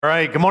All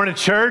right, good morning,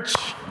 church.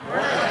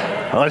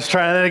 Let's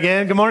try that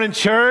again. Good morning,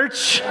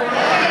 church.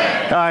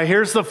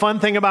 Here's the fun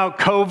thing about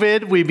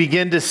COVID. We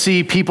begin to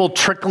see people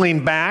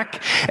trickling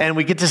back, and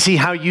we get to see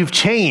how you've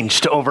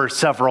changed over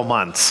several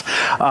months.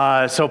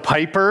 So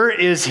Piper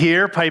is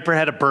here. Piper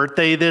had a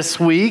birthday this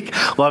week.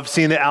 Love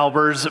seeing the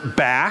Albers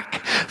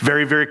back.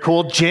 Very, very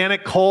cool.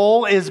 Janet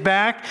Cole is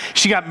back.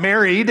 She got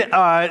married, so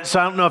I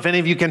don't know if any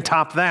of you can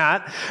top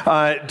that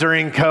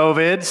during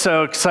COVID.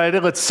 So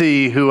excited. Let's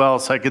see who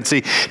else I can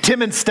see.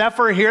 Tim and Steph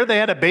are here. They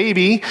had a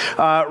baby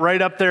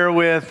right up there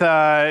with,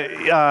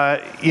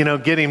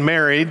 getting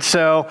married.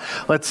 So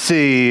let's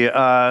see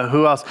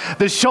who else.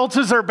 The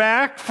Schultzes are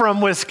back from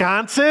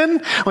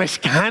Wisconsin.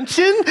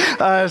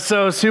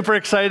 So super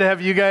excited to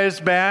have you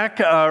guys back.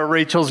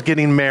 Rachel's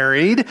getting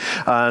married.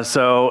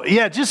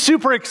 Just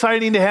super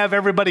exciting to have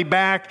everybody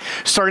back,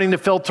 starting to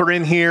filter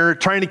in here,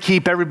 trying to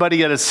keep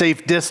everybody at a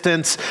safe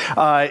distance.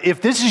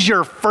 If this is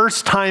your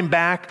first time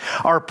back,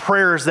 our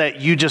prayer is that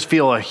you just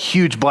feel a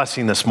huge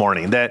blessing this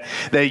morning, that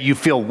you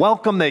feel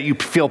welcome, that you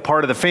feel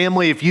part of the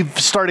family. If you've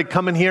started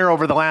coming here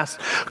over the last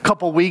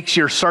couple weeks,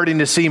 you're starting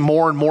to see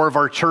more and more of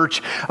our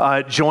church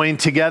join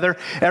together.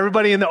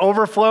 Everybody in the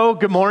overflow,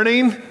 good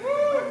morning.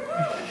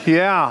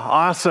 Yeah,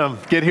 awesome.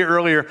 Get here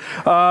earlier.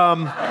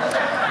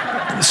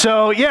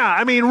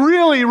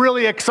 Really,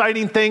 really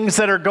exciting things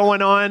that are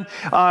going on.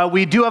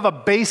 We do have a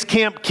base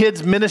camp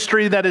kids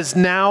ministry that is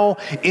now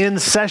in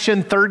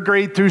session, 3rd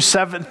grade through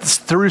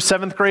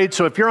 7th grade.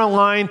 So if you're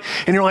online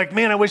and you're like,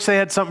 man, I wish they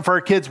had something for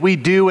our kids, we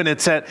do, and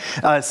it's at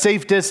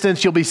safe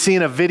distance. You'll be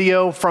seeing a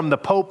video from the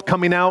Pope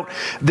coming out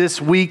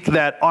this week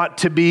that ought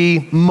to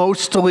be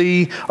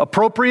mostly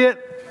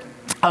appropriate.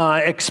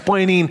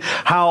 Explaining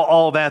how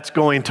all that's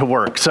going to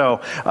work. So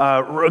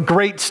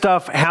great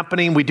stuff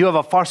happening. We do have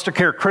a foster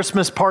care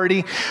Christmas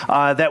party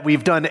that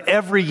we've done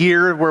every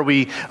year where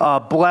we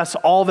bless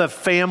all the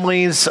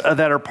families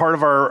that are part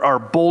of our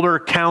Boulder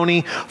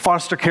County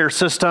foster care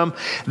system.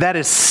 That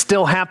is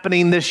still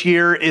happening this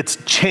year. It's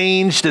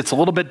changed. It's a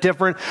little bit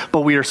different,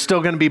 but we are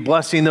still going to be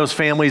blessing those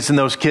families and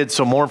those kids.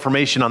 So more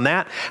information on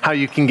that, how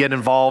you can get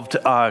involved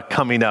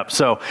coming up.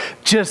 So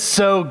just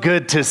so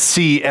good to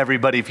see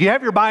everybody. If you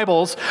have your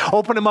Bibles,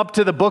 open them up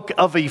to the book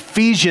of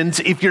Ephesians.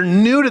 If you're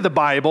new to the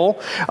Bible,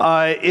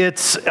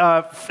 it's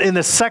in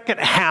the second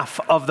half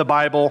of the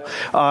Bible,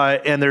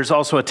 and there's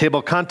also a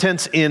table of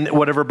contents in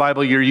whatever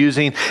Bible you're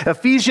using.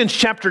 Ephesians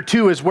chapter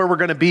 2 is where we're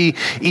going to be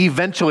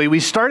eventually. We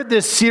started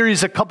this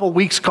series a couple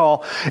weeks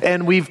ago,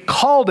 and we've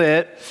called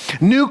it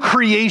New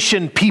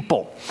Creation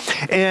People.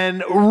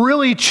 And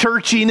really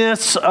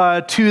churchiness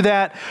to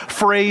that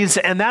phrase,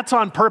 and that's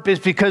on purpose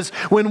because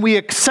when we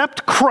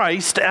accept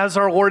Christ as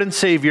our Lord and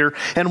Savior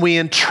and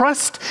we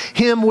entrust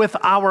Him with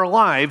our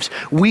lives,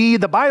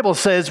 the Bible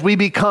says we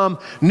become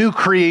new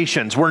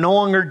creations. We're no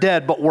longer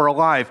dead, but we're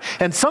alive.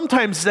 And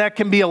sometimes that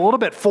can be a little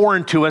bit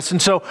foreign to us,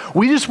 and so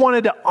we just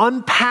wanted to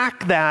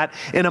unpack that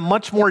in a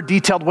much more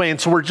detailed way. And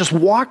so we're just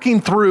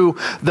walking through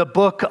the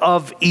book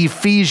of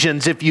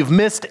Ephesians. If you've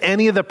missed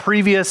any of the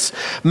previous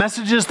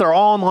messages, they're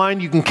all online.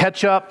 You can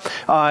catch up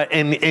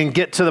and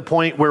get to the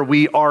point where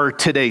we are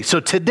today. So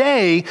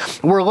today,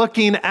 we're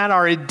looking at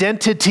our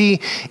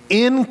identity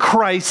in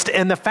Christ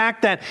and the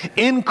fact that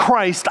in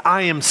Christ,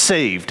 I am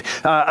saved.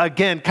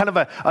 Again, kind of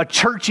a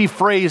churchy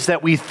phrase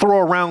that we throw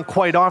around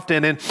quite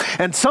often.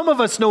 And some of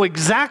us know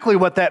exactly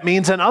what that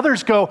means, and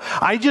others go,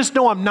 I just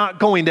know I'm not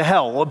going to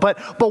hell.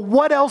 But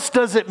what else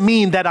does it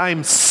mean that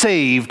I'm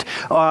saved?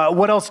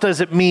 What else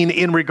does it mean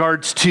in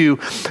regards to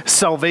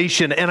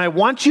salvation? And I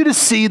want you to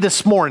see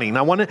this morning,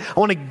 I want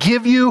to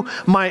give you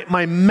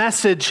my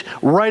message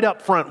right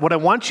up front. What I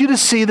want you to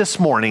see this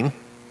morning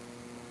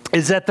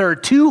is that there are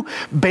two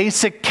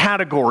basic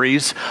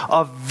categories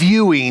of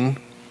viewing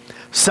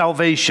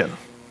salvation.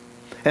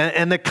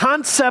 And the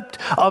concept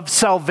of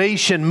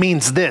salvation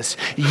means this: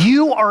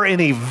 you are in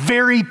a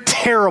very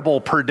terrible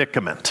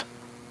predicament.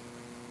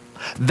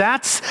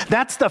 That's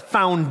the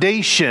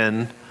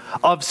foundation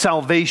of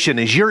salvation,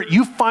 is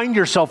you find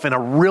yourself in a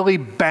really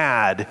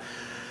bad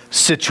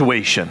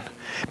situation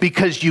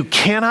because you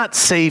cannot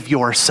save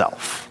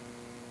yourself.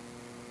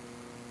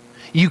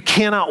 You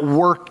cannot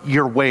work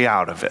your way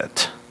out of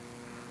it.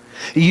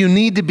 You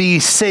need to be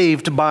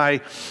saved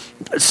by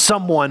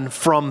someone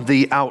from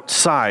the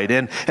outside.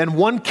 And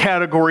one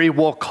category,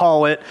 we'll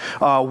call it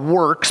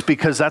works,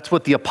 because that's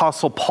what the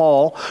Apostle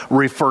Paul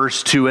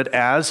refers to it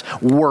as,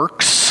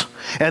 works.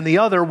 And the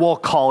other, we'll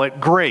call it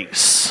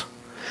grace.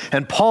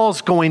 And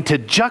Paul's going to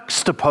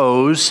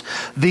juxtapose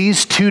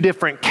these two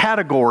different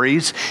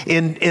categories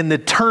in the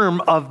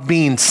term of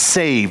being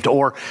saved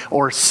or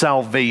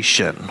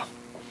salvation.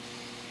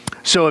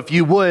 So if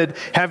you would,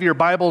 have your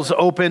Bibles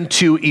open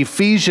to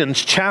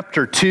Ephesians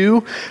chapter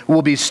 2.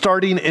 We'll be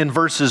starting in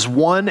verses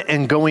 1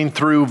 and going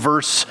through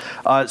verse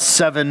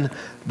 7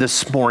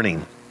 this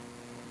morning.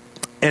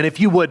 And if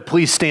you would,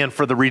 please stand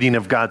for the reading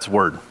of God's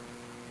Word.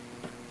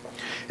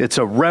 It's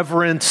a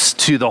reverence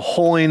to the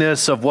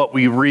holiness of what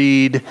we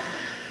read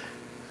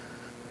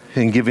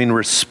and giving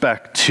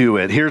respect to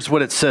it. Here's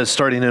what it says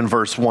starting in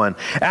verse 1.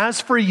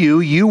 As for you,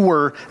 you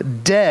were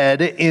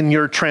dead in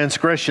your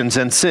transgressions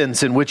and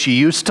sins in which you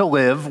used to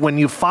live when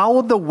you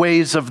followed the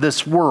ways of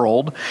this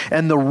world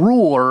and the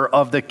ruler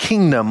of the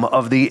kingdom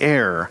of the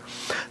air,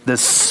 the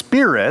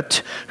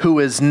Spirit who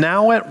is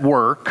now at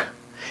work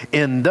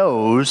in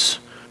those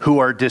who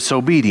are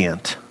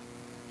disobedient.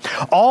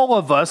 All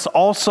of us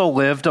also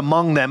lived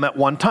among them at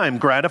one time,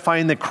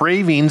 gratifying the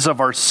cravings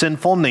of our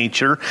sinful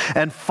nature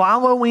and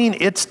following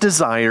its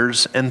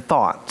desires and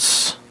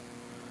thoughts.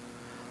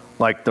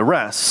 Like the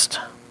rest,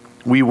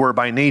 we were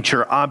by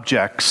nature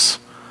objects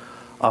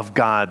of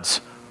God's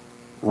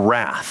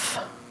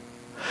wrath.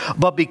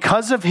 But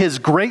because of his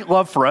great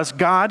love for us,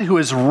 God, who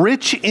is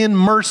rich in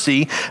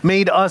mercy,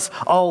 made us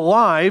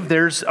alive.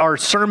 There's our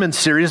sermon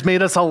series,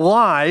 made us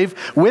alive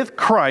with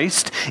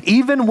Christ,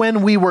 even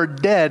when we were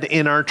dead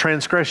in our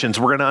transgressions.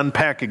 We're going to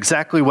unpack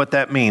exactly what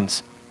that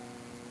means.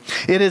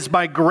 It is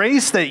by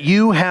grace that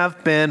you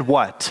have been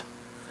what?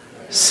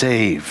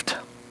 Saved.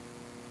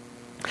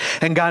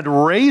 And God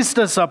raised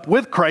us up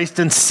with Christ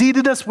and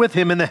seated us with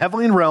him in the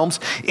heavenly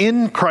realms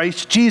in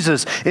Christ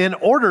Jesus, in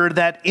order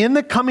that in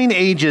the coming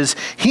ages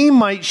he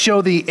might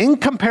show the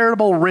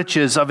incomparable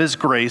riches of his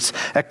grace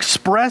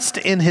expressed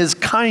in his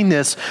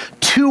kindness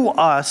to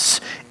us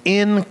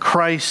in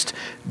Christ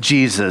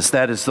Jesus.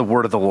 That is the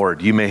word of the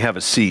Lord. You may have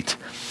a seat.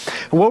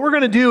 What we're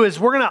going to do is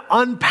we're going to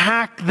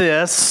unpack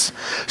this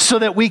so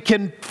that we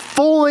can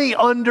fully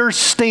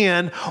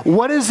understand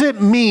what does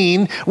it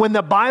mean when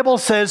the Bible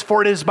says,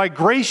 for it is by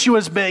grace you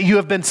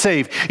have been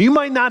saved. You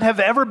might not have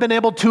ever been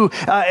able to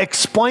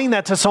explain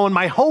that to someone.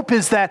 My hope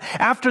is that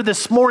after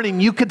this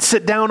morning, you could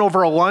sit down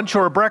over a lunch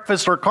or a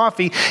breakfast or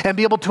coffee and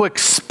be able to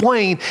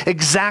explain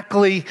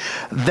exactly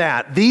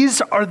that.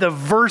 These are the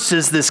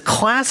verses, this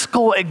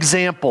classical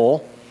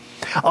example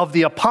of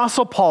the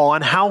Apostle Paul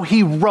and how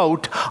he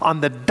wrote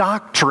on the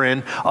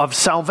doctrine of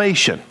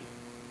salvation.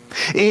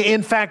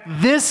 In fact,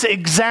 this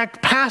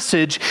exact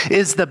passage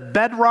is the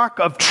bedrock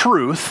of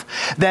truth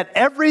that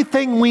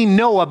everything we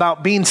know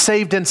about being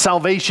saved and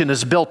salvation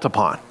is built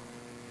upon.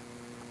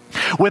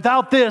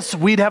 Without this,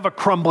 we'd have a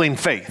crumbling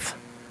faith.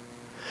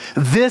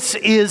 This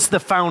is the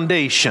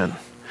foundation.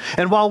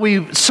 And while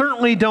we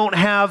certainly don't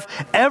have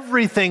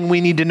everything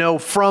we need to know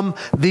from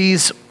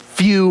these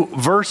few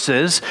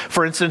verses.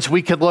 For instance,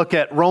 we could look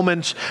at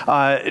Romans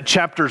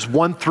chapters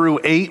 1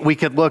 through 8. We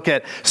could look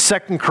at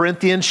 2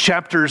 Corinthians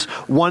chapters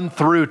 1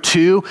 through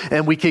 2,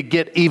 and we could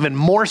get even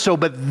more so.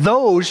 But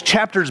those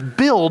chapters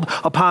build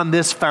upon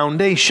this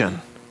foundation.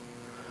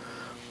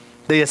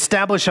 They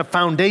establish a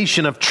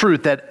foundation of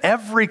truth that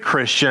every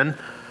Christian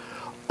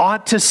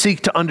ought to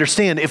seek to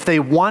understand if they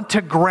want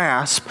to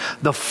grasp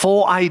the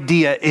full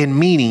idea and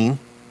meaning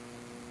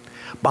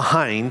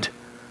behind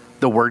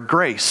the word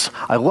grace.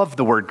 I love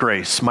the word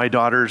grace. My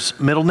daughter's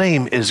middle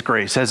name is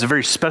Grace. It has a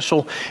very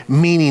special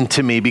meaning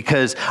to me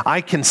because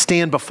I can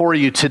stand before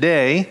you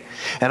today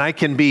and I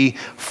can be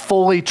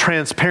fully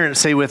transparent and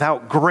say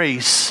without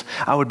grace,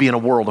 I would be in a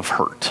world of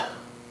hurt.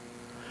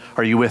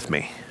 Are you with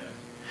me?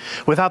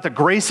 Without the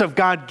grace of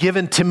God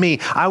given to me,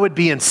 I would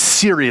be in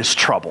serious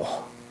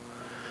trouble.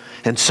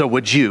 And so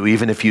would you,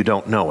 even if you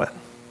don't know it.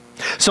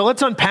 So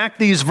let's unpack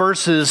these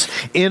verses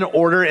in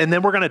order, and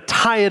then we're going to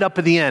tie it up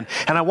at the end.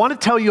 And I want to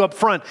tell you up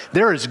front,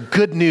 there is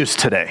good news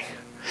today.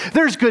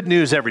 There's good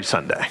news every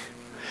Sunday.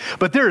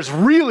 But there's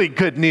really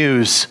good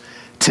news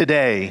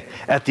today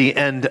at the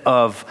end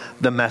of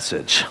the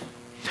message.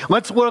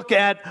 Let's look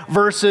at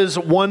verses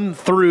 1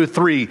 through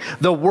 3.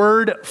 The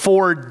word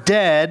for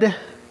dead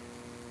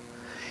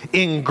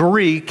in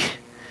Greek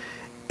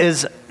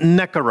is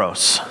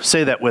nekaros.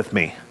 Say that with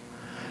me.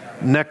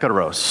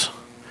 Nekaros.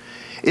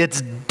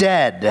 It's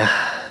dead.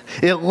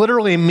 It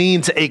literally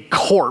means a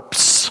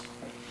corpse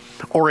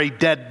or a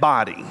dead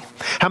body.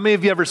 How many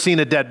of you ever seen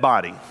a dead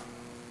body?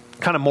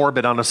 Kind of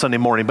morbid on a Sunday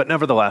morning, but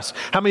nevertheless,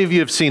 how many of you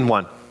have seen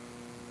one?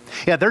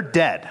 Yeah, they're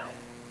dead.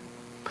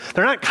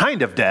 They're not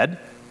kind of dead.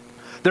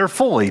 They're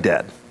fully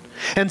dead.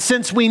 And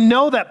since we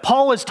know that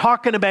Paul is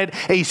talking about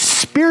a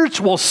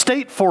spiritual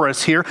state for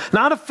us here,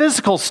 not a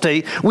physical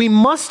state, we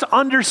must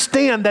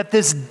understand that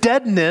this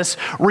deadness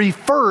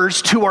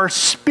refers to our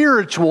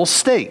spiritual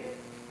state.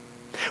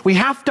 We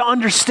have to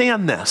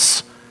understand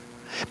this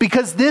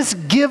because this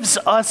gives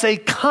us a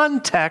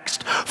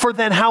context for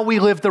then how we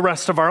live the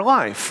rest of our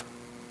life.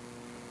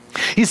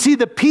 You see,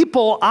 the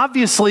people,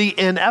 obviously,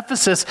 in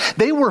Ephesus,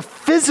 they were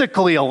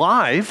physically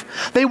alive.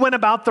 They went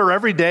about their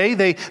everyday.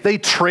 They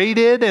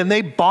traded and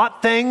they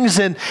bought things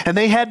and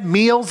they had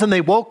meals and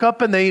they woke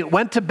up and they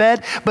went to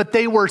bed, but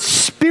they were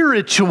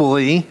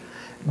spiritually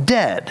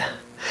dead.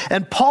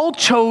 And Paul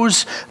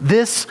chose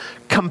this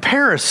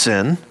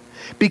comparison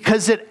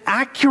because it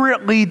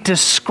accurately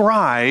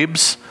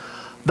describes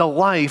the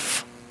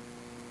life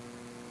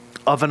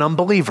of an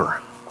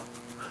unbeliever.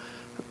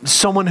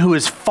 Someone who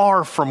is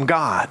far from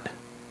God.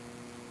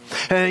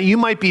 And you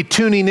might be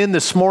tuning in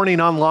this morning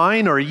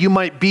online, or you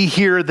might be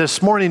here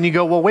this morning and you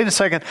go, well, wait a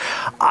second.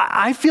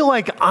 I feel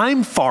like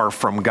I'm far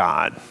from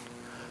God.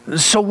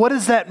 So what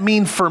does that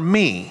mean for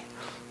me?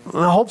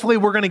 hopefully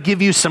we're going to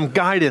give you some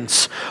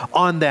guidance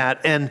on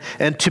that and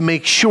to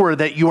make sure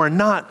that you are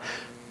not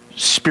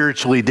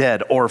spiritually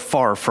dead or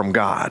far from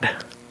God.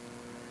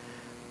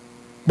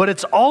 But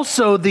it's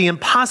also the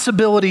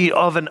impossibility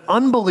of an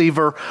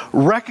unbeliever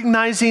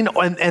recognizing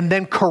and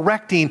then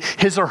correcting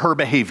his or her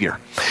behavior.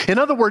 In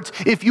other words,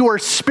 if you are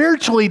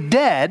spiritually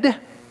dead,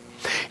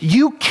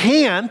 you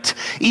can't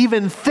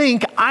even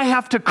think, I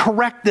have to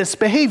correct this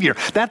behavior.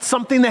 That's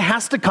something that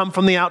has to come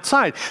from the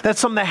outside. That's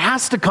something that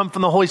has to come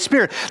from the Holy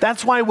Spirit.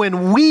 That's why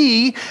when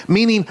we,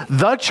 meaning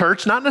the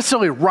church, not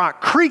necessarily Rock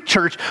Creek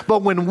Church,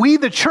 but when we,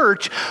 the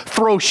church,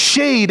 throw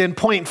shade and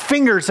point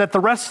fingers at the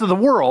rest of the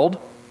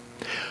world,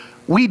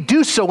 we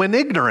do so in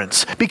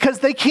ignorance because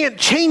they can't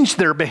change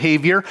their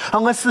behavior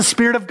unless the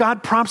Spirit of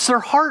God prompts their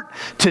heart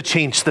to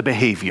change the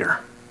behavior.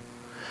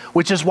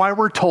 Which is why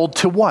we're told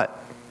to what?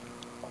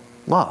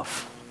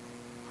 Love.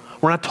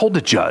 We're not told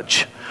to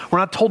judge. We're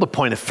not told to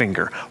point a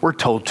finger. We're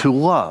told to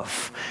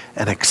love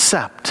and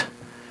accept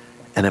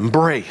and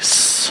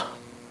embrace.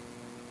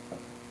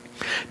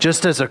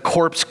 Just as a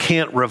corpse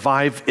can't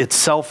revive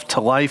itself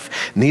to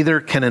life, neither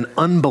can an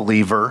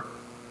unbeliever,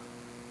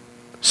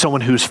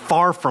 someone who's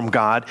far from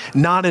God,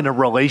 not in a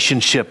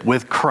relationship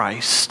with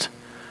Christ.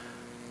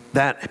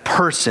 That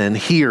person,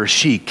 he or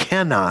she,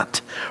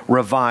 cannot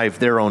revive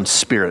their own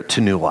spirit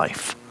to new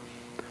life,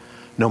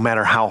 no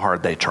matter how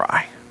hard they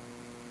try.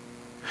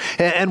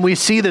 And we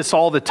see this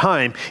all the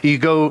time.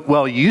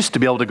 You used to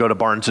be able to go to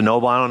Barnes &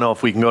 Noble. I don't know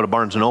if we can go to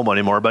Barnes & Noble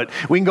anymore, but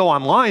we can go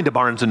online to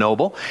Barnes &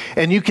 Noble,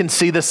 and you can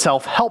see the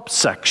self-help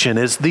section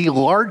is the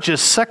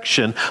largest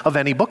section of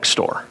any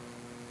bookstore.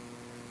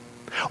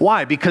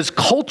 Why? Because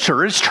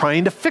culture is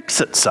trying to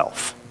fix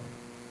itself.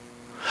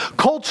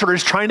 Culture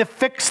is trying to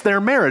fix their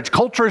marriage.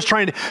 Culture is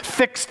trying to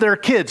fix their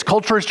kids.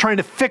 Culture is trying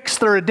to fix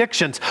their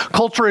addictions.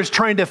 Culture is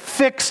trying to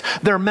fix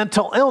their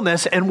mental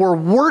illness, and we're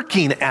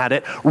working at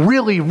it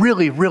really,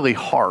 really, really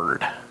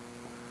hard.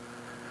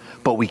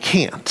 But we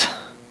can't.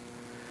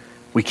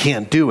 We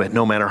can't do it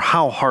no matter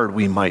how hard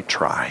we might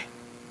try.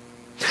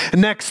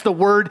 Next, the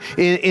word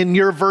in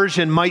your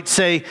version might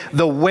say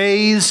the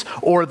ways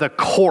or the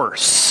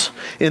course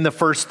in the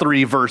first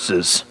three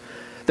verses.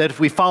 That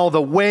if we follow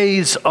the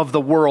ways of the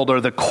world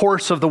or the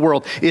course of the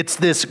world, it's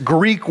this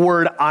Greek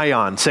word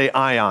ion. Say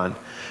ion.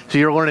 So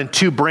you're learning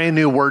two brand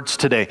new words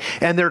today.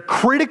 And they're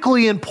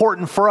critically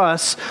important for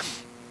us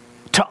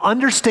to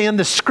understand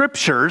the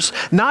scriptures,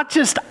 not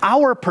just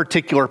our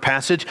particular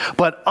passage,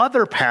 but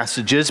other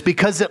passages,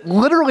 because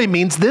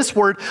this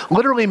word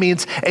literally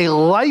means a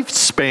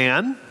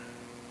lifespan,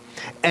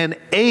 an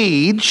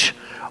age,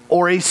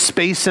 or a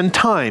space and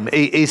time,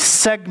 a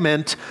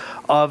segment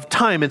of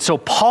time. And so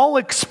Paul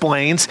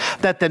explains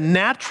that the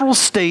natural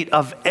state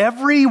of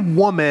every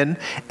woman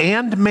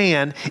and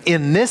man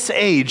in this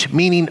age,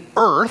 meaning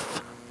earth,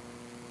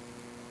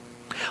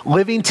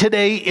 living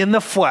today in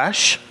the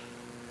flesh,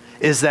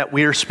 is that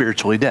we are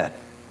spiritually dead.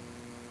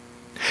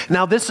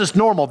 Now, this is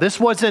normal. This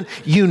wasn't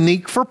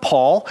unique for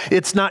Paul.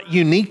 It's not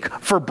unique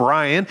for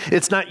Brian.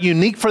 It's not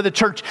unique for the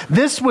church.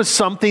 This was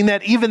something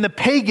that even the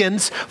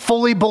pagans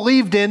fully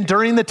believed in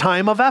during the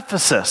time of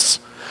Ephesus.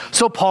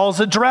 So Paul's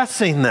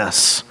addressing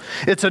this.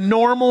 It's a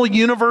normal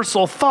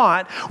universal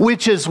thought,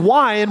 which is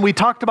why, and we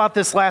talked about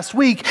this last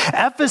week,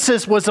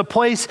 Ephesus was a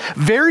place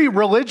very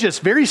religious,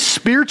 very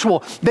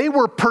spiritual. They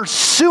were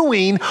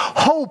pursuing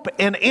hope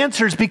and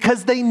answers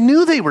because they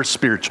knew they were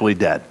spiritually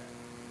dead.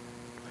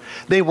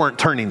 They weren't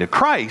turning to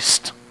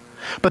Christ,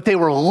 but they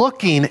were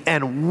looking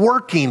and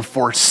working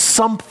for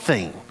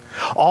something.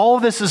 All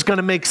of this is going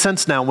to make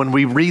sense now when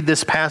we read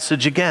this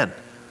passage again.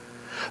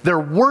 They're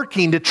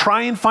working to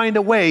try and find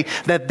a way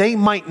that they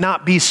might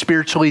not be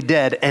spiritually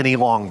dead any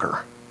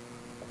longer.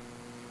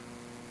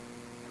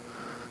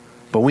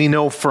 But we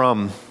know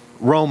from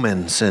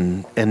Romans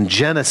and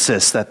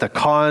Genesis that the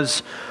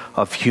cause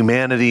of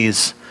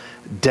humanity's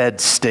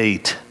dead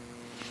state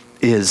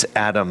is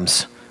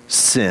Adam's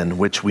sin,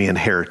 which we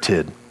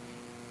inherited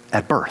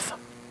at birth.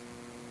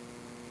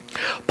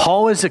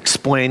 Paul is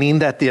explaining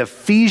that the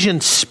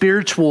Ephesian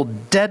spiritual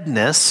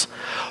deadness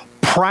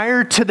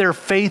prior to their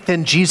faith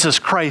in Jesus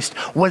Christ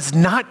was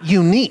not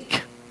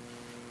unique.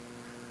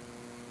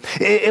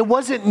 It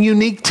wasn't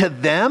unique to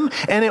them,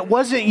 and it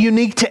wasn't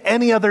unique to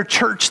any other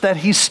church that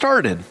he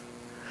started.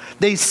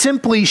 They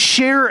simply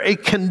share a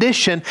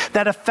condition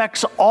that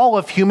affects all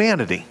of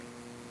humanity.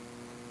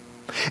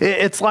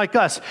 It's like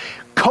us.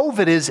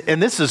 COVID is,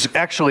 and this is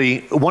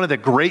actually one of the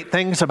great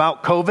things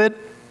about COVID,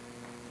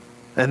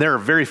 and there are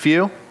very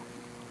few.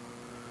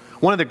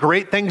 One of the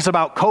great things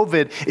about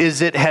COVID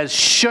is it has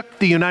shook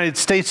the United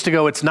States to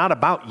go, it's not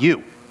about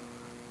you.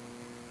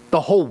 The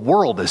whole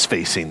world is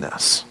facing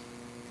this.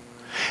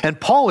 And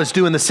Paul is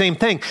doing the same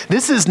thing.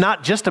 This is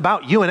not just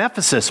about you in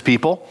Ephesus,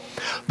 people.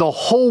 The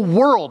whole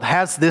world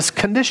has this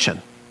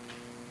condition.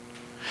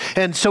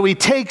 And so he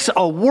takes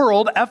a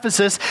world,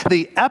 Ephesus,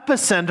 the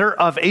epicenter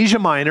of Asia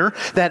Minor,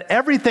 that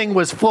everything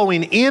was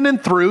flowing in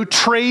and through,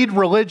 trade,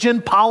 religion,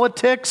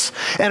 politics,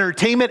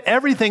 entertainment,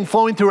 everything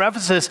flowing through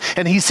Ephesus.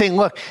 And he's saying,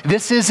 look,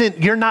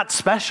 you're not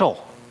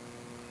special.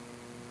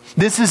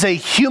 This is a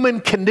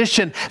human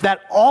condition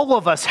that all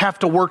of us have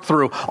to work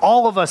through,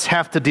 all of us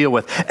have to deal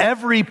with.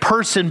 Every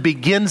person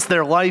begins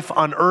their life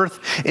on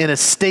earth in a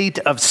state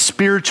of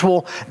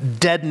spiritual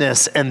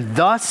deadness and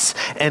thus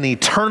an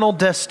eternal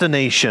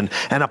destination.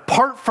 And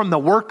apart from the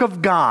work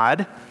of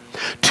God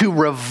to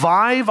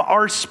revive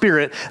our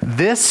spirit,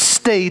 this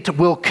state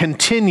will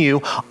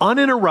continue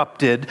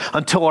uninterrupted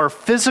until our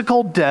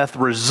physical death,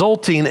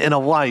 resulting in a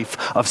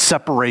life of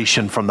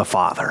separation from the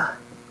Father.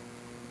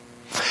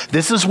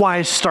 This is why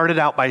I started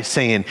out by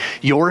saying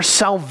your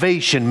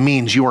salvation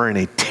means you are in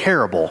a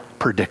terrible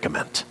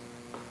predicament.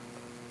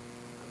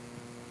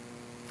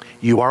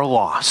 You are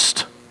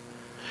lost,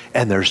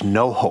 and there's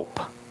no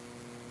hope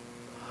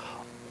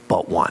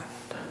but one.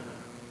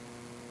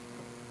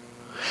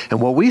 And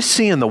what we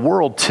see in the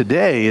world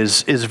today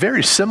is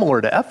very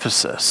similar to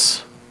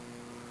Ephesus.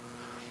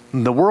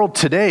 The world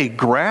today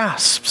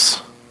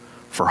grasps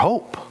for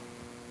hope.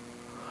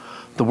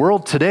 The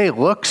world today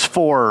looks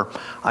for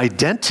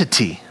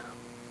identity.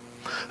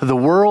 The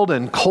world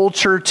and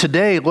culture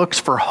today looks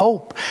for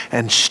hope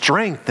and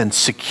strength and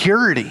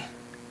security.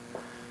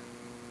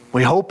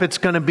 We hope it's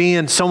going to be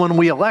in someone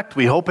we elect.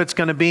 We hope it's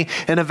going to be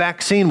in a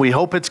vaccine. We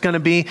hope it's going to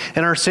be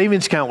in our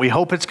savings account. We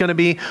hope it's going to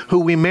be who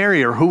we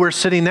marry or who we're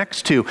sitting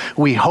next to.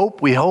 We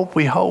hope, we hope,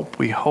 we hope,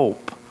 we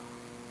hope.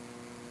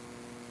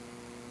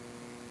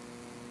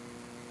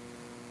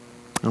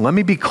 And let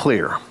me be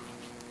clear.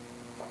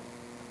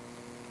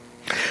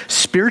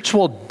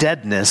 Spiritual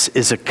deadness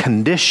is a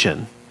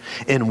condition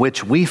in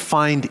which we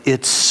find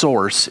its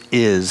source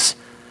is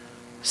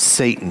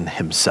Satan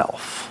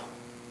himself.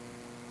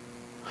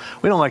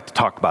 We don't like to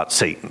talk about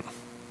Satan.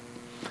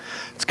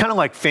 It's kind of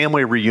like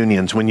family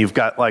reunions when you've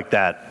got like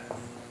that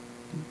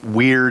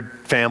weird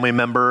family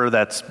member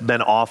that's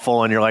been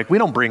awful and you're like, we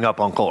don't bring up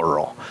Uncle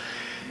Earl.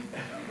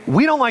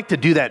 We don't like to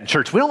do that in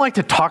church. We don't like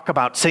to talk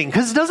about Satan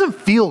because it doesn't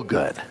feel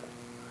good.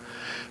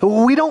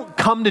 We don't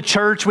come to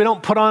church, we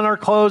don't put on our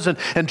clothes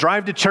and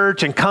drive to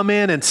church and come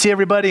in and see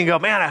everybody and go,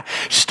 man, I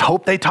just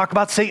hope they talk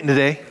about Satan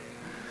today.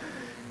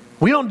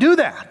 We don't do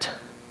that.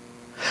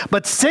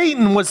 But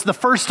Satan was the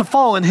first to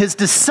fall, and his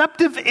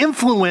deceptive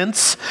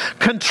influence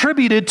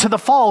contributed to the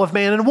fall of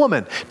man and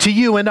woman, to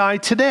you and I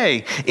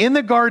today in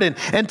the garden.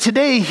 And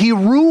today he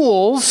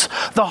rules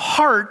the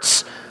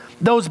hearts,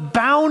 those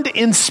bound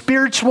in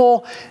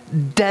spiritual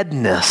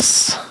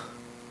deadness.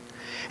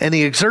 And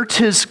he exerts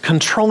his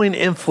controlling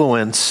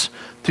influence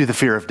through the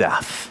fear of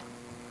death.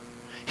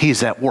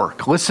 He's at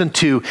work. Listen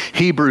to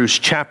Hebrews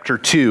chapter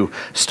 2,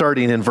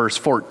 starting in verse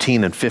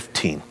 14 and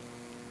 15.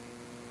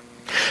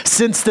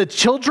 Since the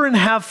children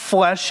have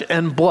flesh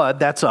and blood,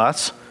 that's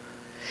us,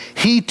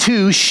 he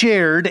too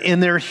shared in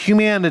their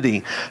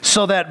humanity,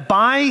 so that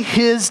by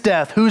his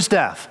death, whose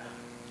death?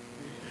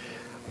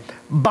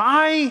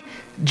 By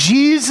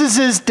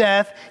Jesus'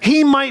 death,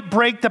 he might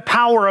break the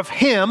power of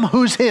him.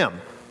 Who's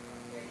him?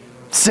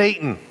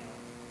 Satan.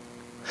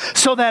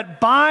 So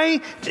that by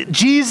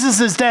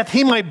Jesus' death,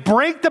 he might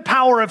break the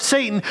power of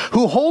Satan,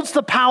 who holds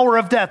the power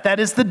of death,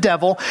 that is the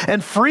devil,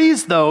 and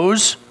frees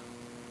those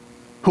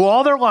who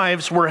all their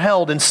lives were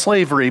held in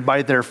slavery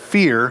by their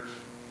fear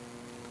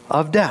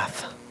of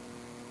death.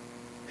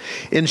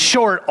 In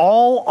short,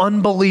 all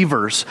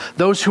unbelievers,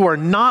 those who are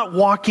not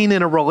walking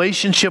in a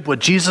relationship with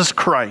Jesus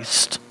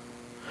Christ,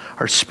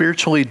 are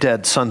spiritually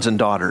dead sons and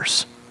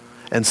daughters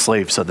and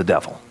slaves of the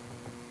devil.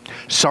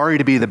 Sorry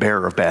to be the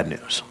bearer of bad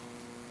news,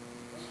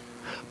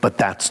 but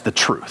that's the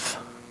truth.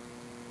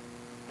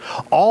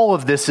 All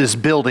of this is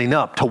building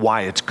up to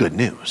why it's good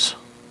news.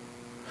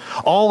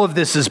 All of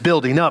this is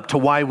building up to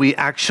why we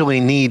actually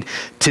need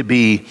to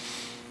be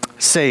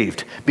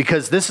saved,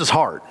 because this is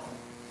hard.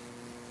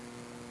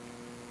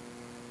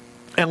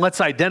 And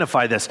let's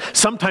identify this.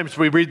 Sometimes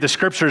we read the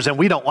scriptures and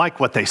we don't like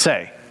what they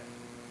say.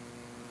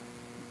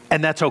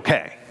 And that's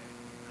okay.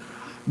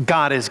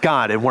 God is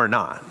God and we're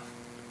not.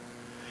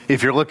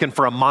 If you're looking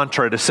for a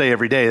mantra to say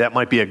every day, that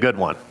might be a good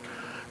one.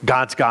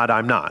 God's God,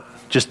 I'm not.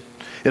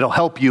 It'll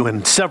help you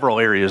in several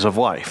areas of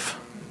life.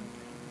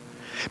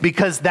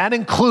 Because that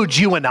includes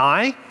you and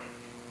I,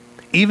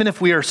 even if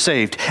we are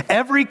saved.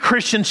 Every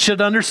Christian should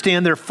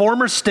understand their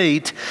former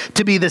state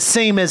to be the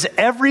same as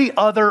every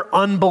other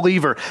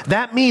unbeliever.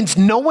 That means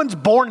no one's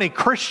born a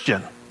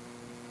Christian.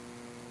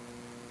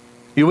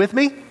 You with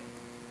me?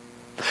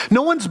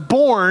 No one's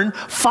born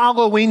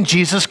following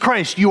Jesus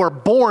Christ. You are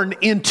born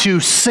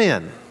into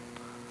sin.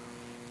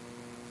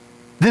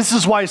 This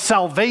is why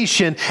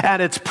salvation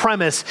at its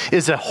premise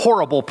is a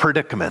horrible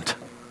predicament.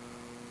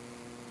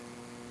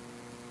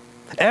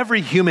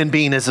 Every human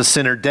being is a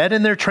sinner, dead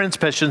in their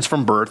transgressions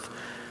from birth,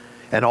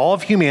 and all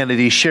of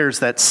humanity shares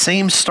that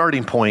same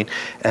starting point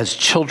as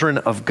children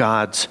of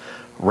God's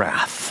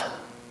wrath,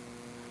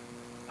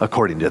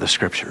 according to the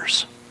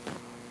scriptures.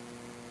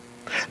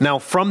 Now,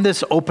 from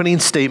this opening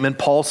statement,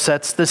 Paul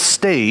sets the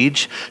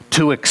stage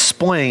to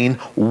explain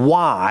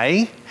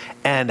why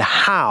and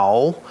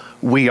how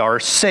we are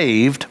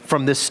saved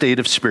from this state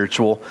of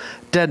spiritual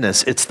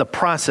deadness. It's the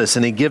process,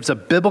 and he gives a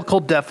biblical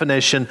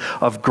definition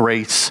of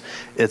grace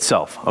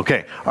itself.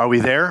 Okay, are we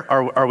there?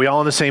 Are we all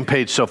on the same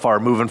page so far,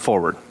 moving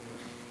forward?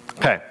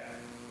 Okay.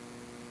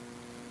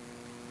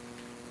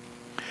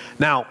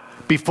 Now,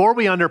 before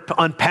we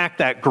unpack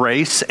that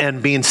grace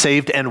and being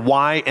saved and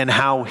why and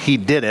how he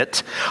did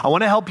it, I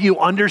want to help you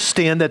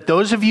understand that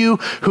those of you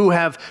who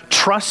have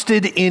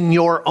trusted in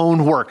your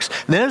own works,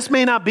 this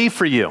may not be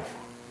for you,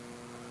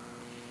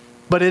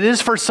 but it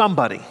is for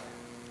somebody.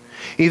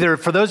 Either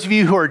for those of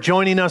you who are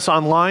joining us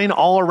online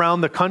all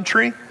around the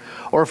country,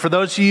 or for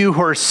those of you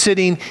who are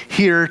sitting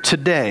here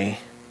today.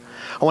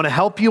 I want to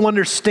help you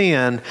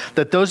understand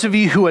that those of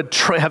you who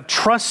have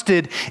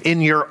trusted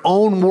in your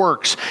own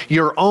works,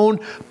 your own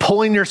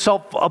pulling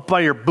yourself up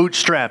by your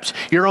bootstraps,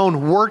 your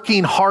own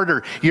working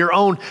harder, your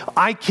own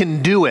I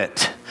can do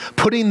it,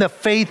 putting the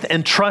faith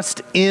and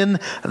trust in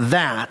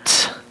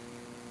that,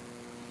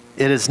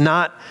 it is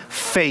not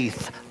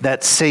faith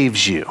that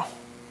saves you.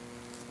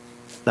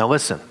 Now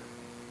listen,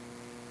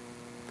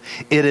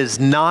 it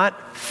is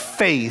not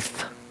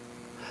faith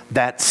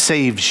that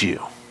saves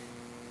you.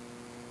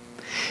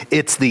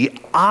 It's the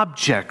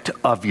object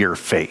of your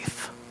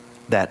faith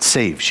that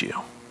saves you.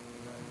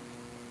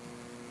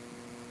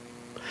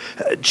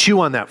 Chew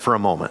on that for a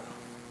moment.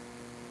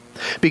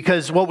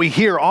 Because what we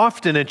hear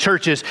often in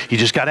church is, you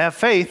just got to have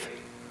faith.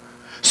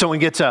 Someone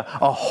gets a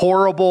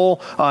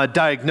horrible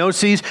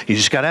diagnosis, you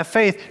just got to have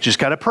faith, you just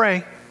got to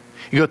pray.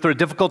 You go through a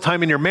difficult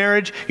time in your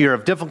marriage, you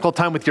have a difficult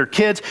time with your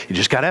kids, you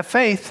just got to have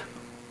faith.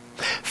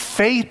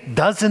 Faith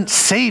doesn't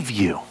save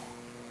you.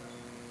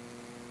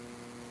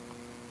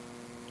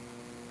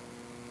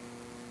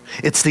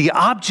 It's the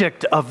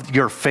object of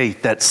your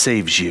faith that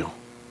saves you.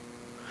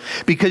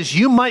 Because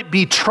you might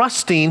be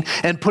trusting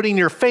and putting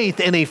your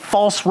faith in a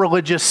false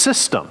religious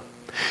system.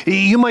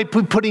 You might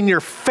be putting your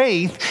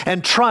faith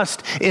and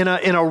trust in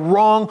a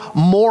wrong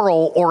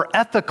moral or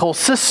ethical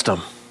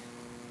system.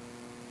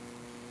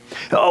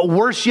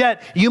 Worse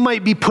yet, you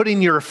might be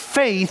putting your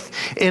faith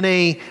in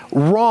a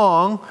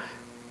wrong,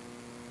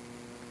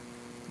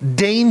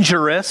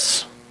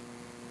 dangerous,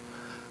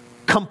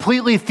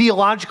 completely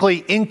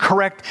theologically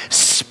incorrect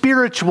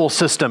spiritual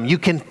system. You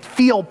can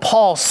feel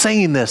Paul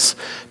saying this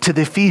to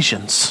the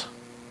Ephesians.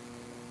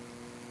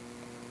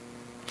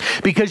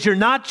 Because you're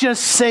not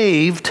just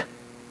saved,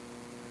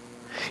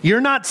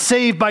 you're not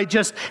saved by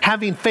just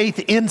having faith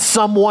in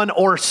someone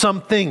or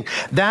something.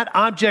 That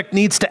object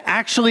needs to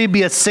actually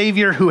be a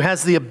Savior who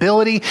has the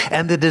ability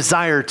and the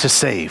desire to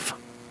save.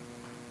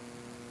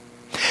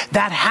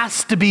 That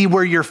has to be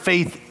where your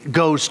faith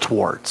goes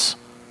towards.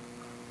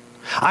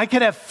 I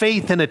could have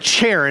faith in a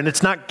chair and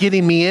it's not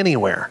getting me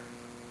anywhere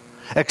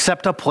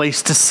except a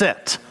place to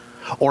sit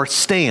or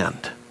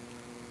stand.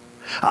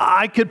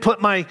 I could put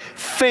my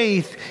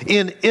faith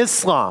in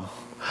Islam.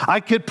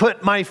 I could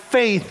put my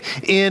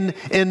faith in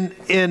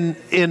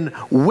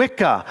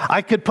Wicca.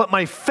 I could put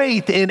my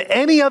faith in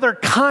any other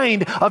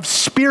kind of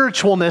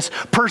spiritualness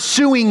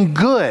pursuing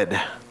good.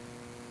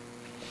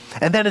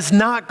 And that is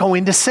not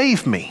going to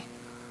save me.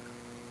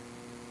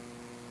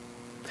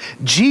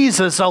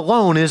 Jesus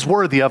alone is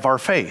worthy of our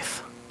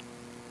faith.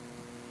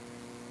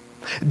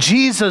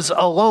 Jesus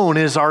alone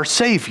is our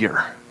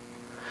Savior.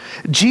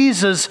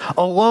 Jesus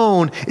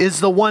alone is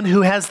the one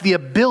who has the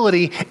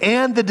ability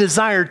and the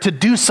desire to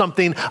do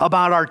something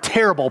about our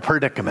terrible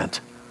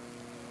predicament.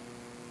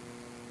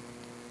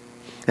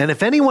 And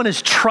if anyone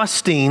is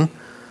trusting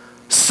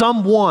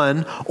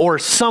someone or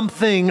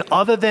something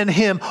other than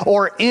him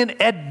or in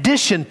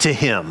addition to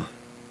him,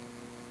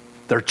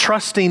 they're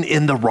trusting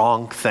in the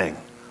wrong thing.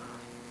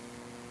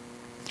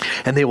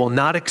 And they will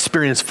not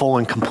experience full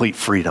and complete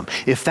freedom.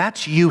 If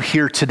that's you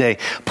here today,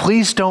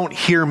 please don't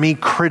hear me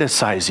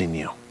criticizing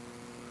you.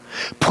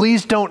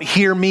 Please don't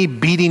hear me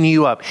beating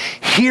you up.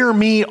 Hear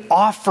me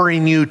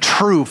offering you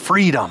true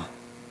freedom.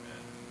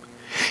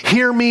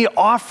 Hear me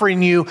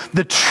offering you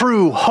the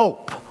true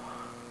hope.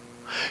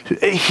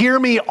 Hear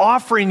me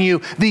offering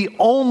you the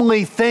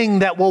only thing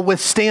that will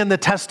withstand the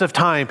test of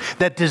time,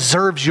 that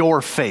deserves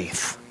your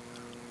faith.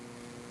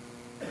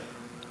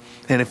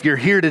 And if you're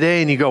here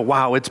today and you go,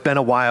 wow, it's been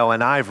a while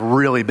and I've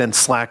really been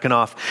slacking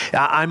off.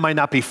 I might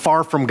not be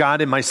far from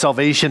God in my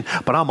salvation,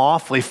 but I'm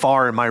awfully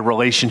far in my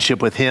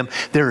relationship with Him.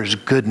 There is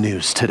good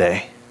news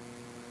today.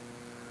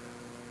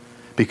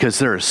 Because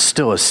there is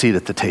still a seat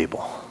at the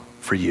table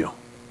for you. Are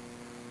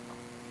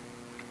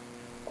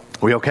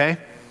we okay?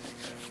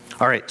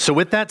 All right, so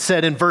with that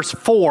said, in verse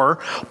 4,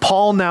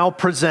 Paul now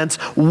presents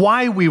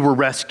why we were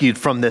rescued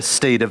from this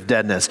state of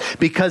deadness.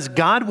 Because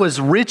God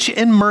was rich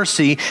in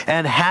mercy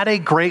and had a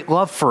great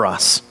love for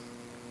us.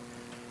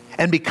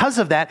 And because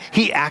of that,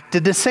 He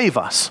acted to save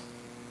us.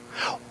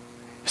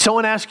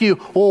 Someone asks you,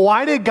 well,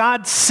 why did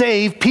God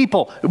save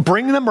people?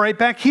 Bring them right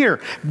back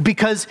here.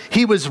 Because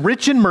He was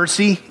rich in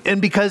mercy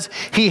and because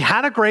He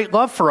had a great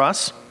love for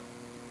us,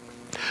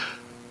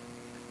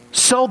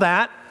 so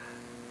that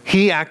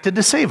He acted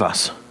to save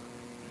us.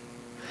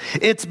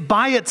 It's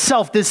by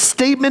itself, this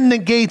statement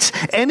negates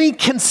any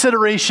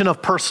consideration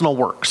of personal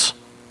works.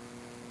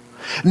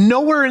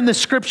 Nowhere in the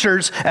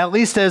scriptures, at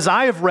least as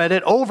I have read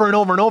it over and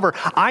over and over,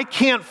 I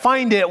can't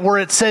find it where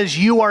it says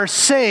you are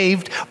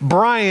saved,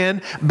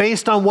 Brian,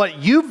 based on what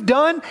you've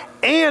done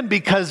and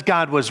because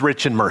God was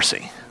rich in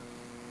mercy.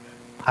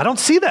 I don't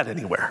see that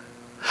anywhere.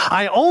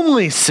 I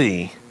only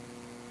see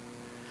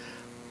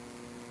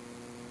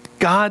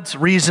God's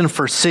reason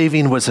for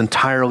saving was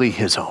entirely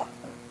his own.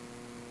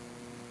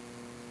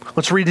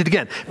 Let's read it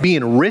again.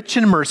 Being rich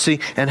in mercy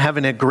and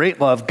having a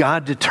great love,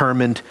 God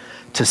determined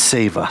to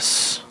save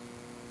us.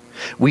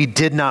 We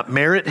did not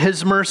merit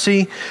his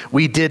mercy.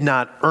 We did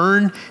not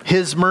earn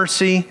his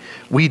mercy.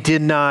 We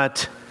did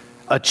not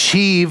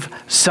achieve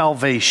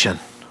salvation.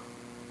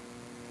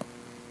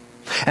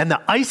 And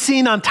the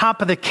icing on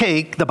top of the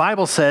cake, the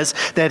Bible says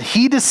that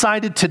he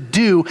decided to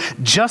do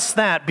just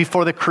that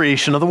before the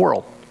creation of the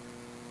world.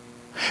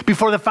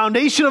 Before the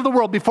foundation of the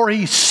world, before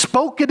he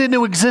spoke it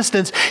into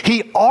existence,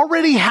 he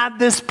already had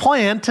this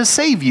plan to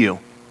save you.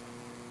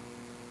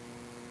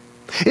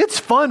 It's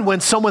fun when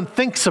someone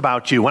thinks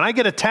about you. When I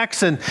get a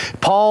text, and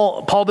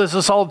Paul does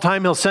this all the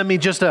time, he'll send me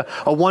just a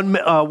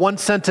one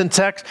sentence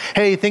text.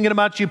 Hey, thinking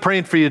about you,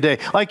 praying for you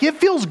today. Like, it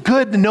feels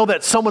good to know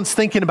that someone's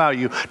thinking about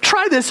you.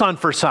 Try this on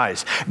for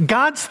size.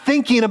 God's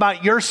thinking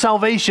about your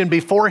salvation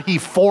before he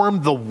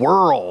formed the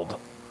world.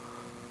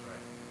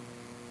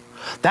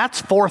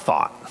 That's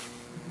forethought.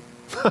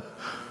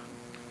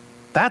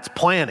 That's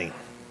planning.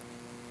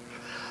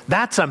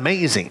 That's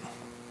amazing.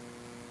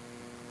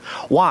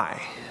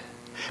 Why?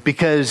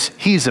 Because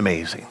he's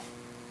amazing.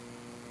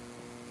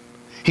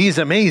 He's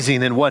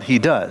amazing in what he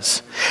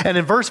does. And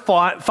in verse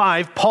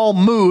 5, Paul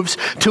moves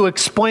to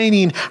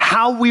explaining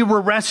how we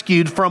were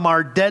rescued from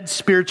our dead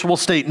spiritual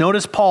state.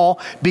 Notice Paul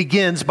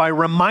begins by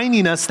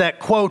reminding us that,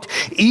 quote,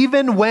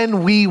 even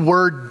when we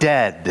were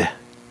dead.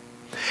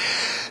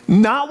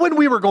 Not when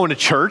we were going to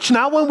church,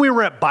 not when we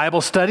were at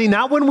Bible study,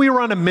 not when we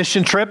were on a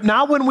mission trip,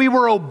 not when we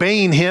were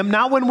obeying him,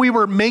 not when we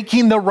were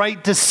making the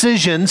right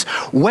decisions.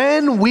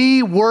 When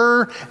we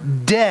were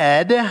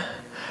dead,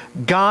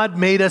 God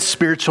made us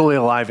spiritually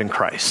alive in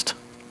Christ.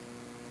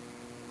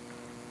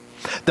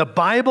 The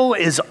Bible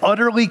is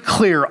utterly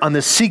clear on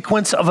the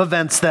sequence of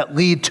events that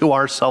lead to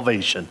our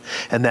salvation,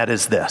 and that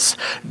is this: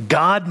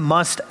 God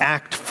must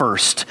act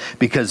first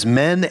because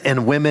men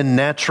and women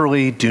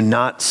naturally do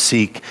not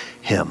seek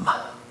him.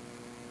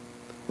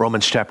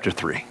 Romans chapter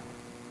 3.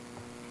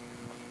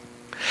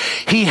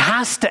 He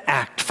has to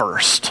act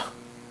first.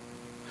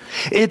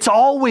 It's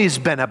always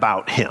been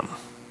about him.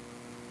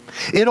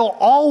 It'll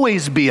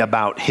always be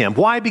about him.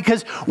 Why?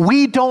 Because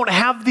we don't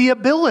have the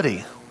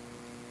ability.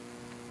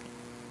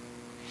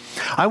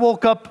 I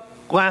woke up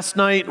last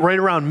night right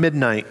around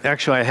midnight.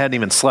 Actually, I hadn't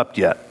even slept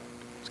yet.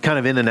 It's kind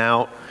of in and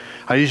out.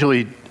 I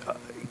usually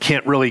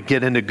can't really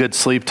get into good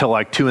sleep till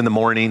like 2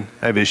 a.m.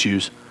 I have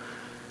issues.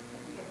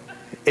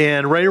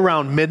 And right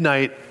around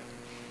midnight,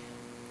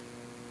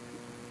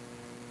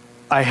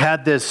 I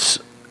had this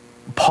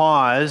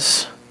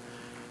pause,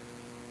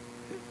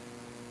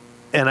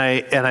 and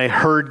I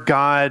heard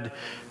God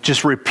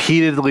just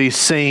repeatedly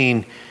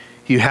saying,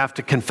 you have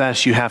to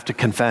confess, you have to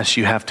confess,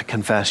 you have to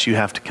confess, you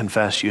have to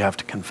confess, you have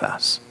to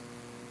confess.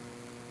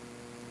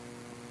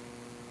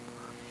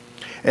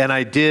 And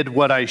I did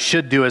what I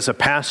should do as a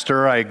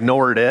pastor. I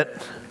ignored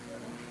it.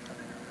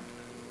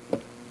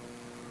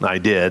 I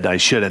did. I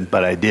shouldn't,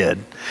 but I did.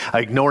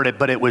 I ignored it,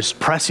 but it was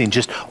pressing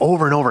just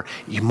over and over.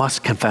 You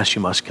must confess,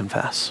 you must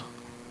confess.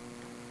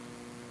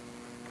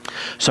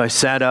 So I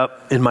sat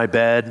up in my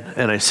bed,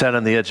 and I sat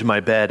on the edge of my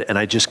bed, and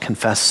I just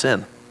confessed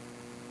sin.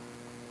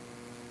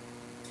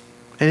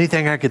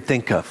 Anything I could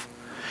think of.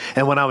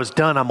 And when I was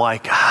done, I'm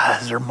like,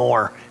 is there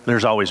more?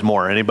 There's always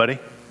more. Anybody?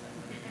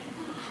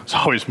 There's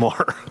always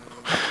more.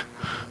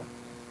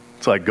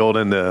 It's like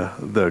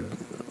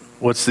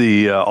what's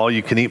the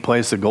all-you-can-eat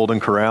place, the Golden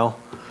Corral?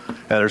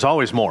 Yeah, there's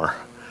always more.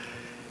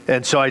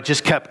 And so I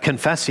just kept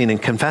confessing and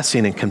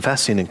confessing and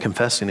confessing and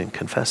confessing and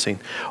confessing.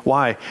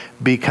 Why?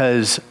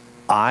 Because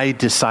I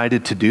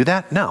decided to do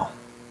that? No.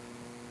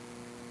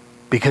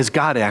 Because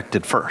God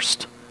acted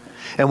first.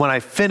 And when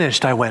I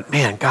finished, I went,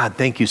 man, God,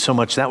 thank you so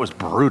much. That was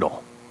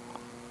brutal.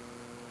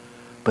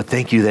 But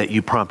thank you that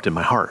you prompted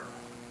my heart.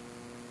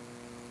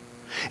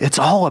 It's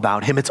all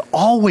about him. It's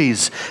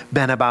always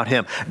been about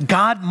him.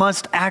 God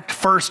must act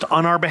first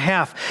on our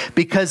behalf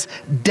because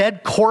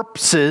dead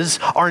corpses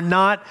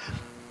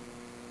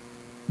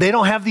they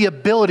don't have the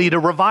ability to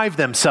revive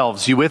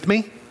themselves. You with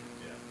me?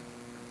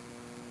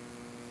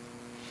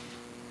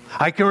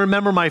 I can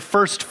remember my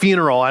first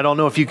funeral. I don't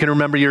know if you can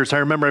remember yours. I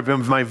remember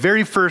my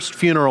very first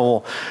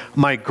funeral,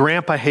 my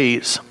grandpa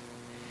Hayes,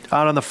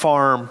 out on the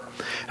farm.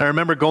 And I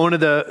remember going to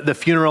the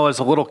funeral as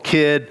a little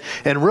kid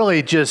and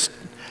really just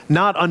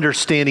not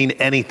understanding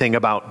anything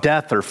about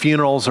death or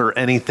funerals or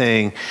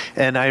anything.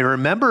 And I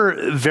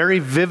remember very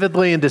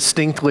vividly and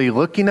distinctly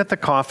looking at the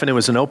coffin. It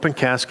was an open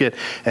casket,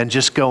 and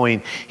just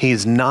going,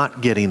 he's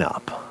not getting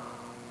up.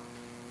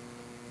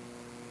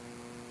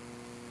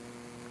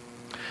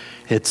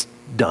 It's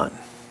done.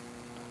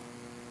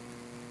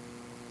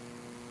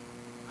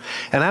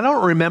 And I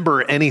don't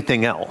remember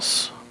anything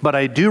else. but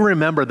I do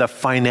remember the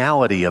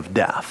finality of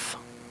death.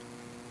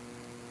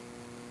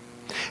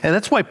 And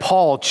that's why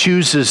Paul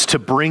chooses to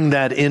bring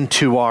that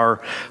into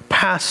our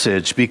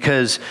passage,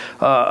 because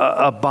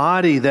a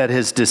body that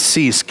has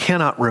deceased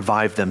cannot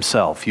revive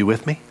themselves. You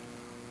with me?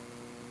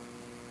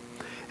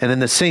 And in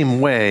the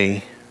same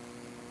way,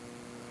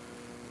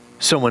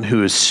 someone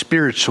who is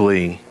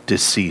spiritually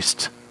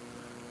deceased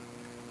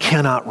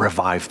cannot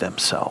revive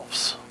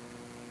themselves.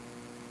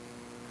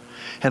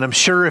 And I'm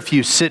sure if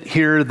you sit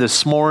here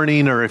this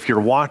morning or if you're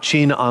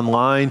watching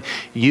online,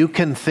 you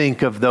can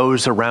think of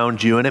those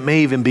around you, and it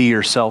may even be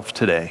yourself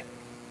today,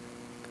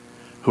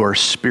 who are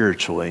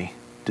spiritually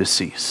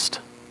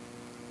deceased.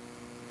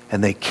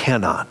 And they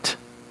don't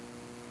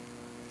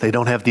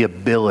have the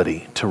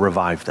ability to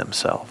revive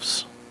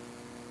themselves.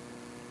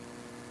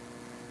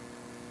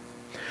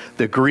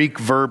 The Greek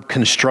verb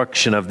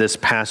construction of this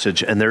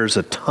passage, and there's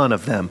a ton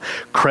of them,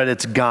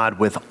 credits God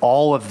with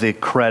all of the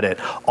credit,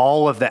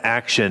 all of the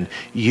action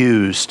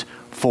used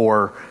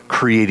for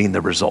creating the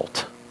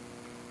result.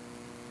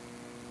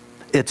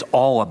 It's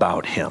all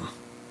about Him.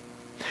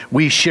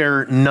 We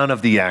share none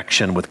of the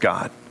action with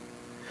God.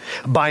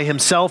 By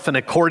Himself and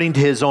according to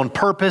His own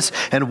purpose,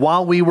 and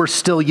while we were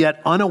still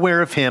yet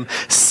unaware of Him,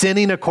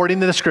 sinning according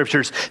to the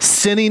Scriptures,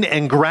 sinning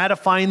and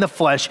gratifying the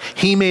flesh,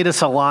 He made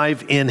us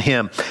alive in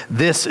Him.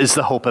 This is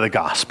the hope of the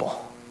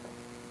gospel.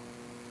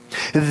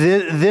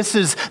 This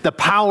is the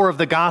power of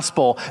the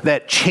gospel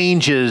that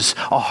changes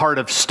a heart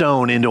of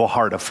stone into a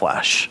heart of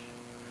flesh.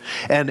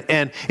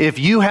 And if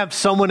you have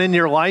someone in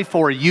your life,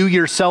 or you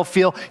yourself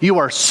feel you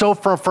are so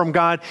far from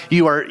God,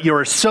 you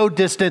are so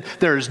distant,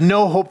 there is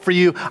no hope for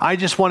you, I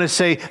just want to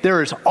say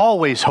there is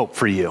always hope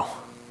for you.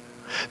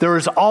 There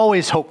is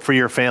always hope for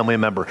your family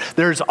member.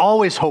 There is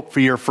always hope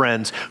for your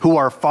friends who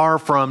are far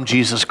from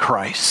Jesus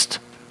Christ,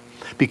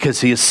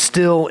 because He is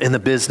still in the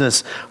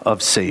business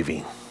of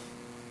saving.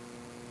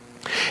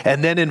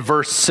 And then in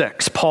verse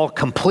 6, Paul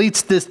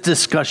completes this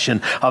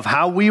discussion of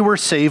how we were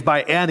saved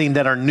by adding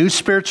that our new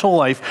spiritual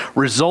life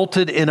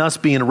resulted in us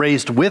being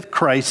raised with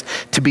Christ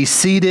to be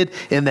seated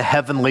in the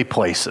heavenly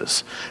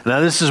places. Now,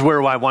 this is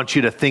where I want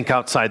you to think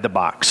outside the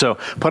box. So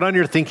put on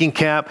your thinking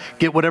cap,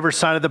 get whatever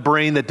side of the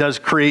brain that does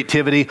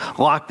creativity,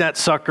 lock that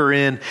sucker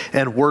in,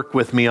 and work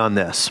with me on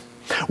this.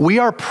 We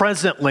are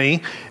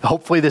presently,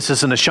 hopefully this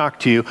isn't a shock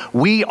to you,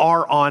 we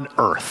are on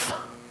earth.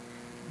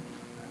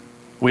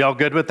 We all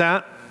good with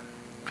that?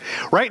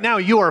 Right now,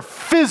 you are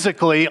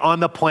physically on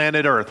the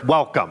planet Earth.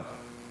 Welcome,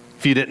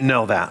 if you didn't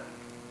know that.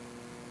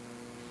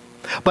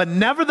 But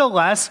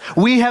nevertheless,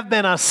 we have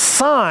been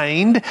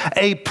assigned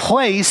a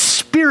place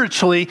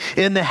spiritually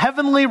in the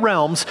heavenly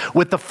realms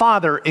with the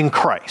Father in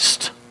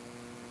Christ.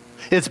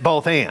 It's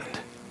both and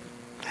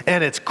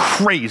it's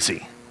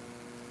crazy,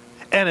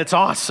 and it's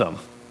awesome,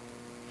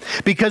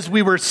 because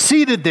we were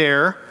seated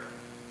there.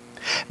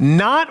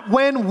 Not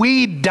when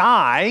we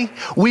die,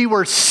 we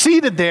were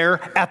seated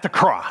there at the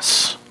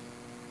cross.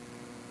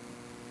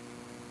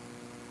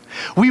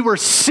 We were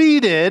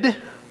seated,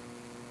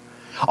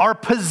 our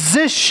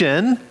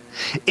position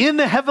in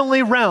the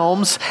heavenly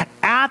realms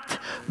at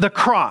the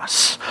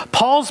cross.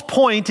 Paul's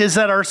point is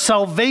that our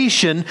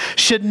salvation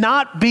should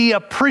not be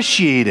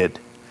appreciated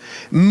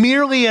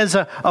merely as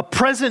a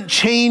present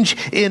change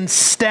in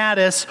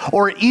status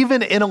or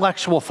even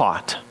intellectual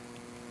thought.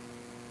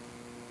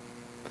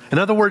 In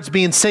other words,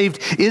 being saved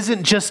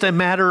isn't just a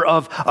matter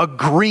of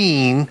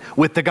agreeing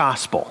with the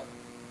gospel.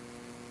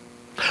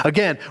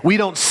 Again, we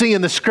don't see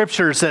in the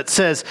Scriptures that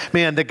says,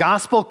 man, the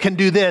gospel can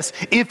do this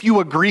if you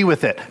agree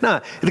with it.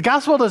 No, the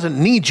gospel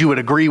doesn't need you to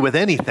agree with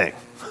anything.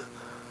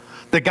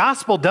 The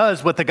gospel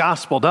does what the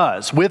gospel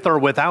does, with or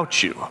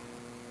without you.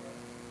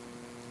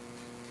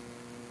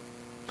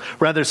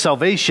 Rather,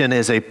 salvation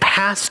is a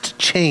past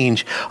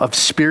change of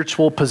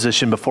spiritual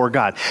position before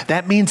God.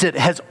 That means it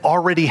has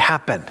already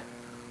happened.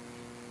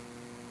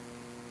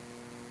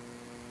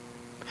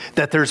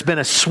 That there's been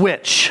a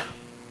switch.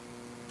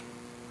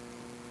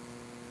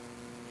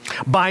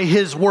 By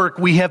His work,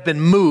 we have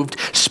been moved,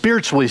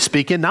 spiritually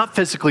speaking, not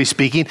physically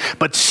speaking,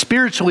 but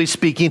spiritually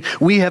speaking,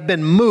 we have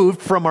been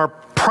moved from our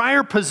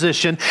prior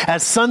position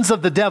as sons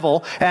of the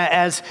devil,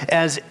 as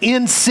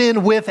in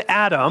sin with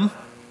Adam,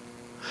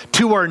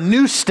 to our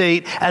new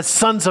state as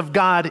sons of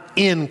God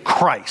in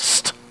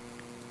Christ.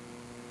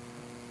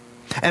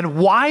 And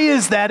why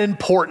is that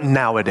important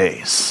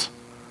nowadays?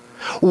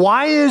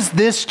 Why is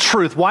this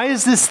truth? Why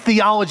is this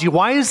theology?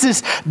 Why is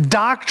this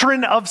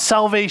doctrine of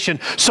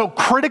salvation so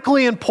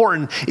critically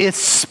important,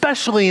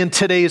 especially in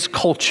today's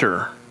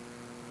culture?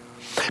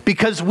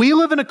 Because we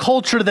live in a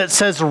culture that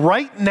says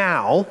right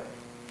now,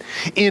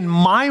 in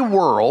my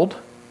world,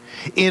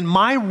 in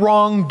my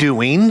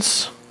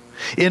wrongdoings,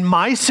 in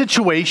my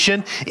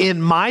situation, in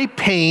my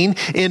pain,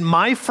 in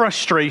my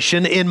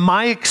frustration, in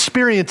my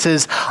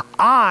experiences,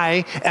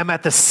 I am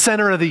at the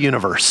center of the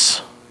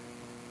universe.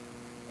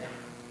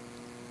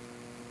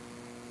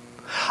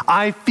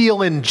 I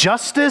feel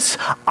injustice.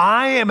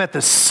 I am at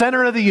the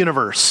center of the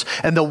universe,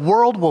 and the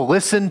world will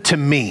listen to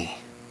me.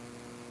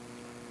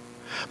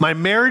 My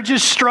marriage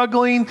is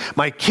struggling.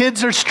 My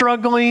kids are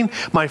struggling.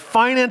 My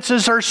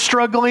finances are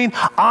struggling.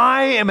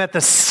 I am at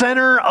the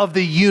center of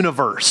the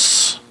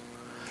universe.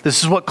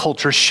 This is what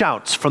culture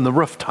shouts from the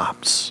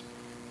rooftops.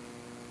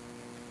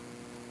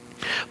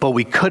 But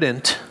we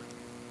couldn't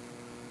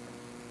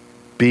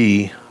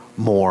be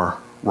more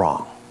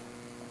wrong.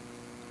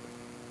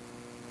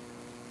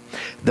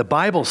 The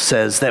Bible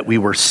says that we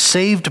were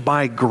saved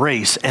by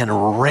grace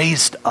and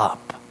raised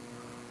up.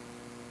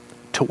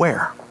 To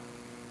where?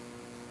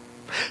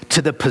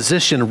 To the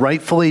position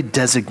rightfully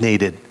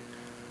designated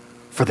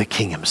for the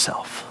King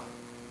himself.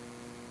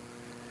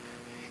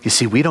 You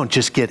see, we don't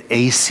just get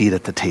a seat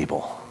at the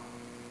table.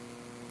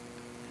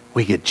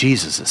 We get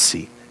Jesus'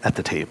 seat at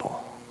the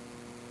table.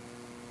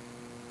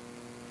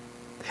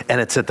 And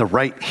it's at the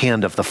right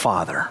hand of the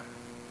Father.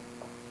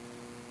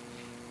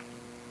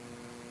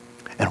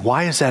 And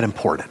why is that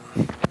important?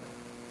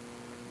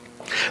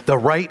 The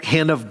right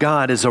hand of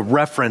God is a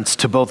reference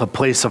to both a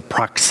place of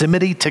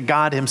proximity to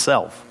God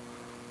himself,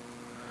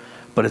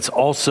 but it's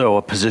also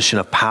a position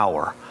of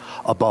power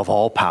above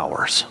all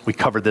powers. We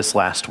covered this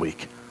last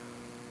week.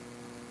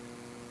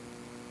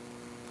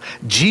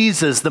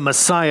 Jesus, the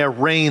Messiah,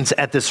 reigns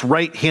at this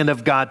right hand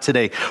of God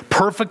today,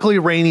 perfectly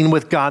reigning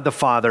with God the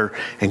Father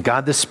and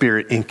God the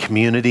Spirit in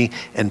community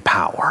and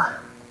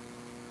power.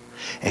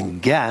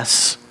 And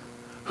guess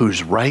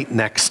who's right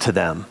next to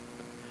them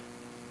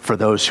for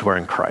those who are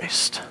in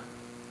Christ?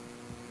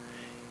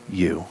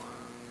 You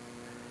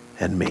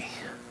and me.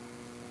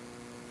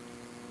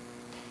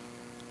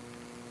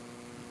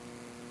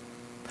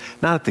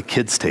 Not at the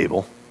kids'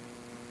 table.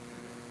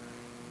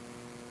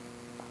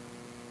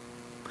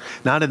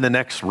 Not in the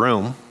next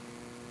room.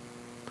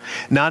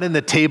 Not in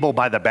the table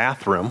by the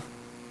bathroom.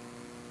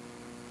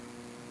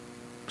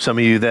 Some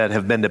of you that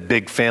have been to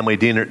big family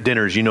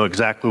dinners, you know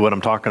exactly what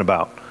I'm talking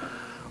about.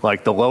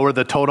 Like the lower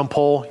the totem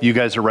pole, you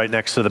guys are right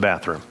next to the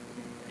bathroom.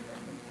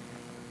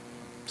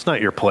 It's not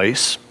your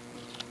place.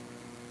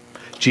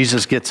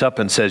 Jesus gets up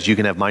and says, you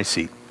can have my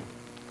seat.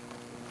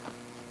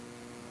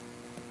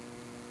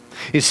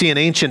 You see, in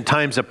ancient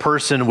times, a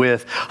person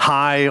with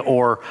high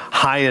or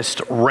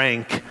highest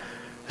rank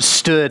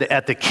stood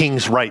at the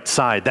king's right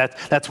side.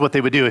 That's what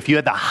they would do. If you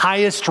had the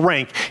highest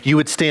rank, you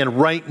would stand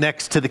right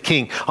next to the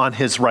king on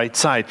his right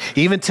side.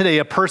 Even today,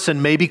 a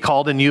person may be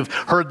called, and you've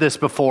heard this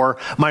before,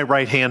 my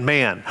right-hand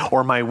man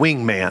or my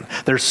wingman.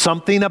 There's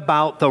something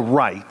about the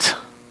right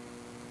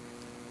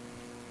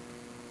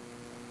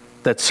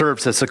that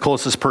serves as the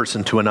closest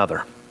person to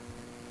another.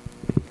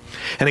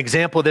 An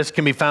example of this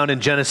can be found in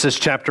Genesis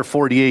chapter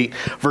 48,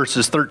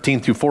 verses 13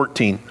 through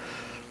 14.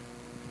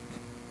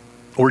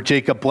 Where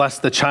Jacob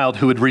blessed the child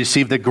who would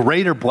receive the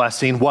greater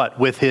blessing, what?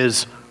 With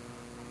his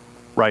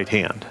right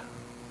hand.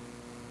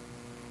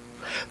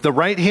 The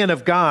right hand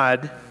of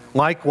God,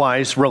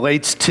 likewise,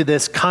 relates to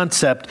this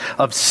concept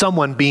of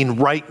someone being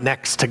right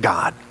next to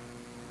God.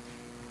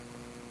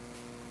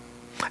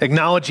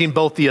 Acknowledging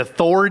both the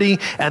authority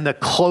and the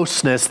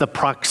closeness, the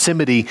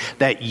proximity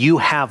that you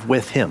have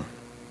with him.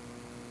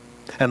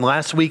 And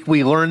last week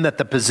we learned that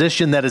the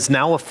position that is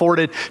now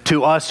afforded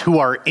to us who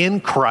are in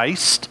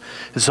Christ,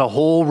 is a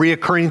whole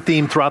reoccurring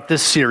theme throughout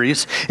this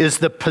series, is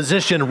the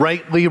position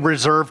rightly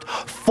reserved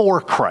for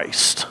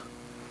Christ.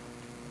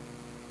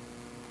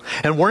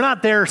 And we're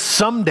not there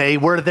someday,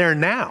 we're there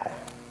now.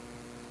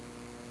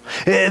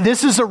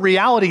 This is a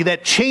reality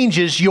that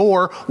changes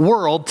your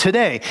world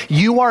today.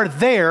 You are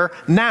there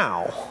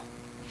now.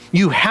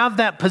 You have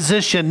that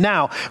position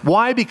now.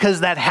 Why? Because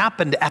that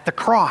happened at the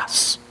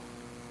cross.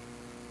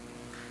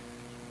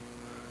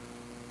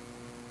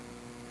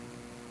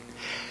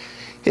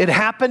 It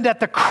happened at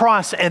the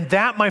cross, and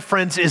that, my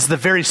friends, is the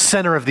very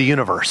center of the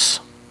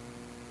universe.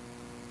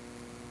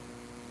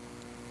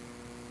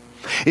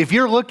 If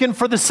you're looking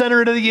for the center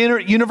of the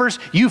universe,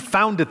 you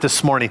found it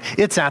this morning.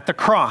 It's at the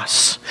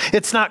cross.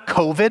 It's not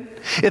COVID.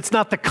 It's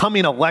not the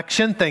coming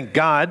election, thank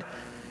God.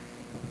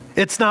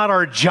 It's not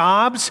our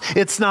jobs.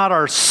 It's not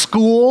our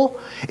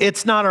school.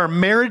 It's not our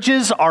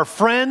marriages, our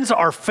friends,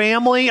 our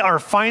family, our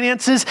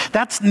finances.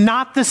 That's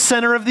not the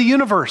center of the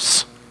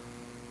universe.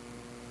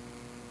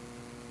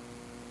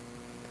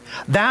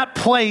 That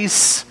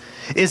place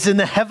is in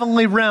the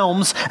heavenly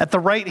realms at the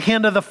right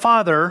hand of the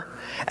Father,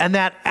 and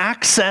that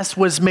access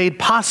was made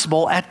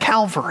possible at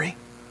Calvary.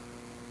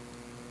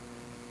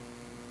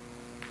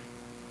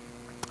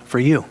 For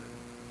you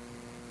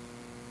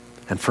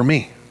and for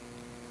me.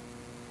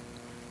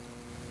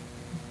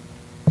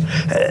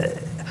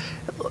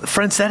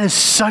 Friends, that is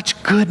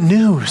such good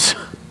news.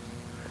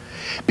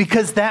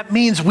 Because that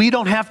means we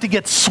don't have to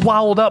get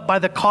swallowed up by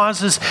the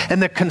causes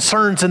and the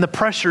concerns and the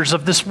pressures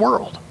of this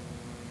world.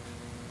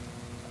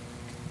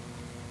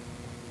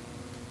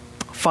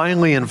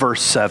 Finally, in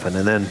verse 7,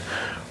 and then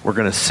we're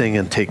going to sing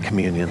and take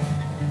communion.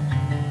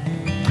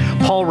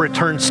 Paul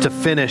returns to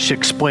finish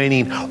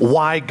explaining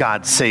why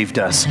God saved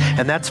us.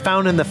 And that's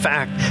found in the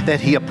fact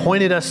that he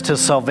appointed us to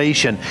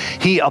salvation.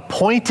 He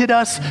appointed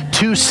us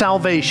to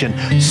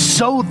salvation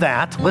so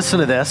that, listen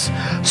to this,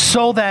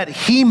 so that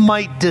he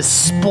might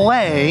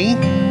display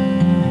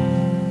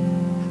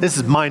This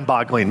is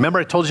mind-boggling. Remember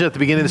I told you at the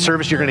beginning of the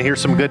service you're going to hear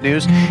some good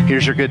news?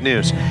 Here's your good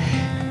news.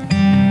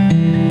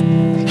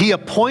 He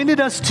appointed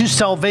us to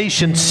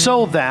salvation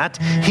so that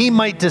he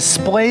might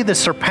display the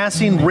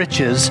surpassing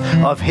riches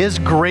of his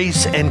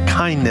grace and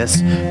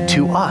kindness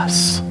to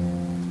us.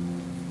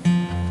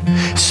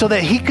 So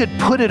that he could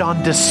put it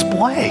on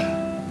display.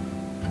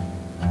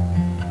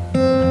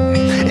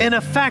 In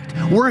effect,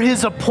 we're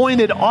his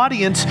appointed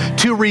audience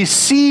to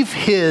receive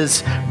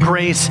his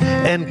grace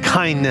and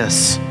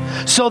kindness,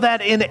 so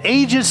that in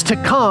ages to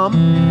come,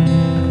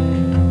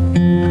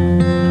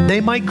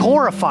 they might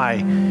glorify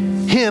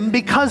him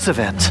because of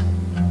it.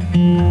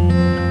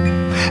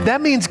 That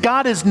means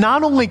God is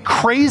not only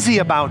crazy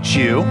about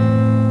you,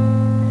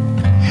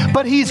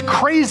 but he's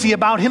crazy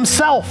about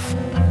himself.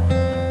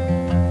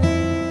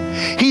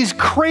 He's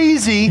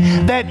crazy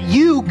that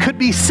you could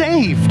be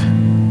saved.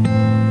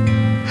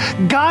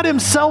 God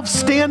himself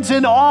stands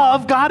in awe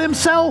of God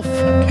himself.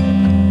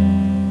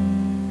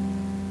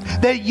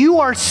 That you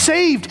are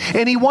saved,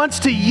 and he wants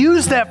to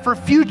use that for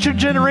future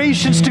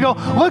generations to go,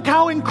 look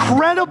how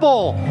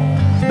incredible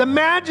the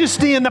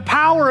majesty and the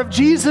power of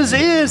Jesus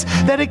is,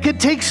 that it could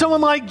take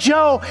someone like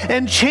Joe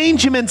and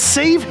change him and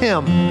save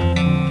him.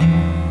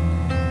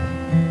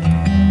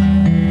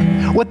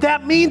 What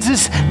that means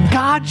is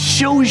God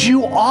shows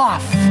you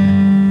off.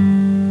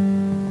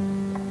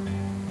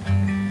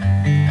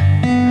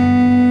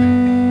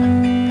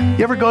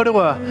 You ever go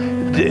to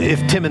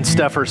if Tim and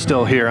Steph are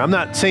still here, I'm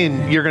not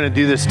saying you're going to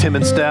do this, Tim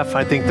and Steph.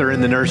 I think they're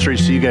in the nursery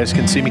so you guys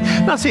can see me.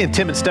 I'm not saying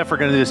Tim and Steph are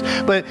going to do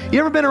this, but you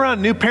ever been around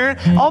a new parent?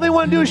 All they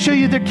want to do is show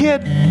you their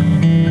kid.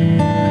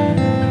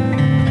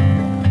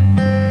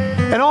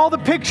 And all the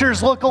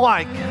pictures look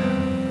alike.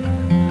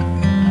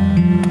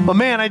 But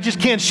man, I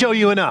just can't show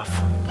you enough.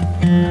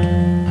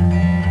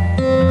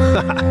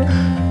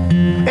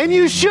 And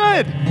you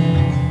should.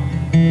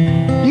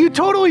 You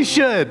totally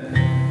should.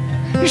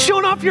 You're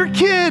showing off your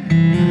kid.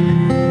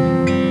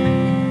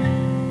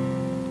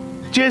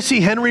 Did you see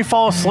Henry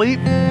fall asleep?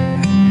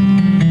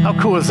 How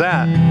cool is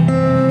that?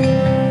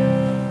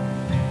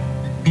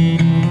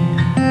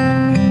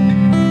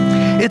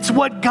 It's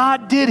what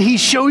God did. He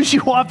shows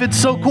you off. It's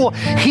so cool.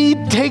 He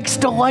takes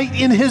delight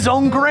in his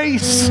own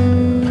grace.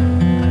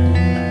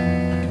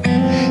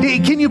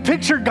 Can you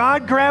picture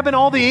God grabbing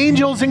all the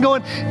angels and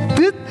going,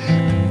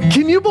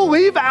 can you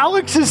believe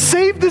Alex is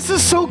saved? This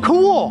is so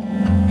cool.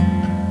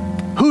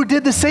 Who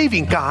did the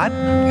saving? God.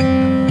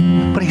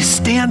 But he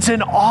stands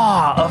in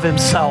awe of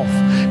himself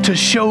to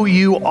show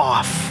you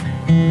off.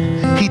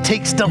 He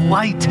takes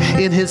delight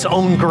in his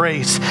own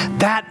grace.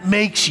 That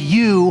makes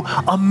you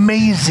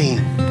amazing.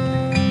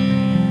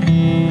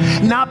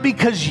 Not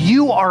because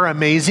you are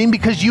amazing,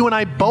 because you and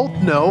I both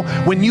know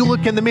when you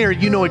look in the mirror,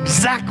 you know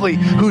exactly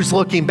who's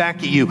looking back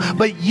at you.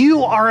 But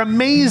you are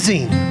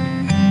amazing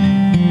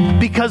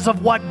because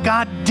of what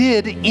God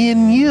did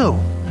in you.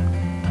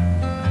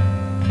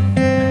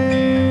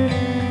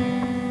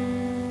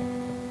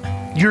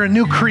 You're a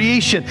new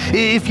creation.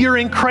 If you're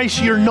in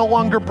Christ, you're no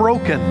longer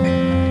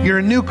broken. You're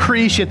a new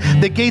creation.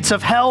 The gates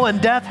of hell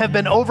and death have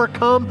been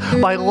overcome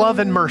by love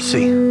and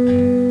mercy.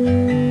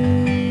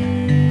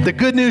 The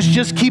good news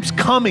just keeps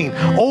coming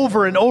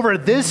over and over.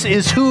 This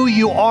is who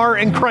you are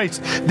in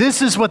Christ.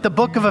 This is what the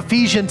book of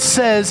Ephesians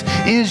says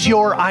is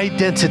your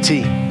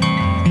identity.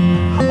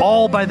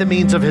 All by the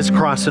means of his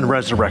cross and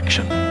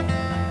resurrection.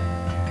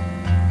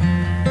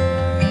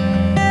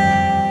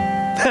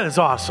 That is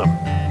awesome.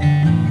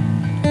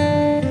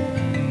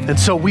 And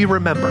so we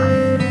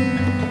remember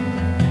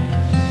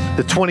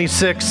the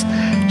 26th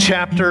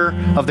chapter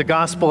of the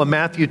Gospel of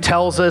Matthew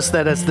tells us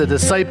that as the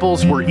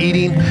disciples were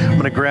eating, I'm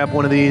going to grab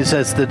one of these,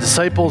 as the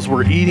disciples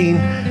were eating,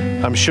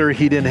 I'm sure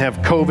he didn't have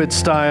COVID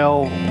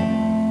style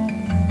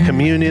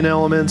communion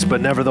elements,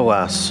 but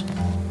nevertheless.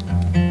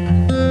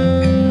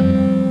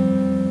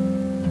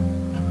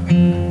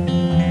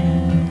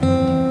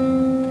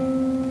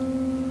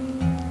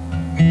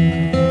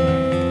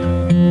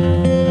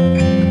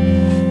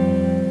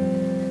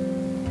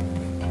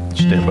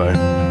 Stand by.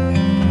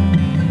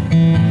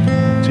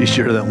 It's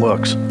easier than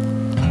looks.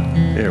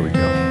 There we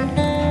go.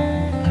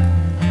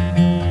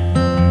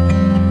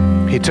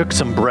 He took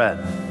some bread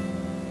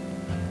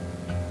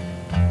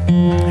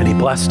and he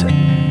blessed it.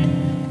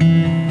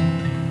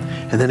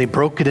 And then he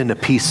broke it into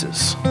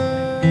pieces,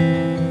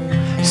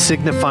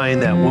 signifying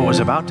that what was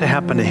about to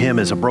happen to him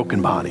is a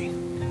broken body.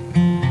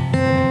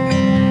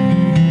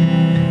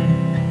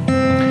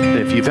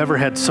 If you've ever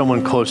had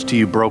someone close to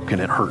you broken,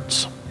 it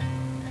hurts.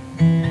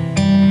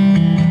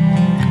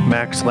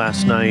 Max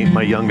last night,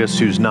 my youngest,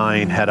 who's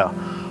 9, had a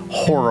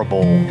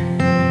horrible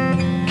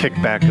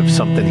kickback of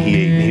something he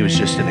ate, and he was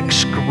just in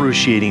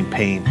excruciating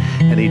pain,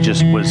 and he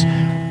just was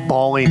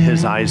bawling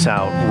his eyes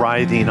out,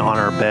 writhing on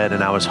our bed,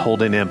 and I was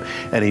holding him,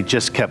 and he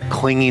just kept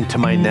clinging to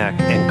my neck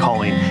and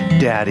calling,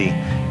 "Daddy,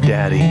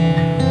 Daddy,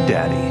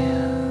 Daddy."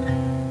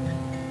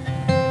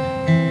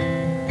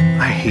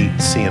 I hate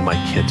seeing my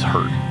kids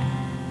hurt.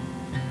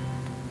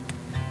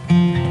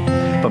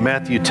 But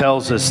Matthew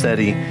tells us that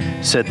he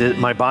said that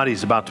my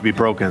body's about to be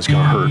broken. It's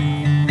going to hurt.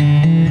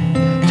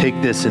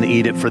 take this and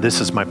eat it, for this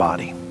is my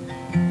body.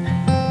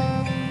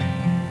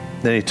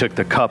 Then he took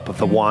the cup of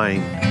the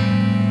wine,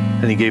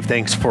 and he gave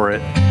thanks for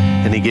it,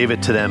 and he gave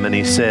it to them, and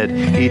he said,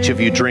 each of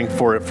you drink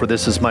for it, for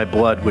this is my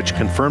blood, which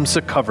confirms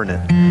the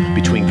covenant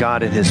between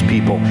God and his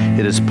people.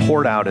 It is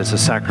poured out as a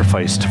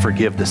sacrifice to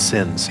forgive the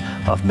sins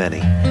of many.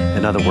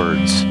 In other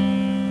words,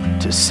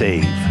 to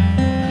save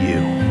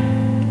you.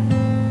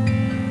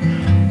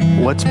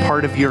 What's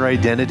part of your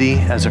identity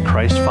as a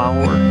Christ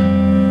follower?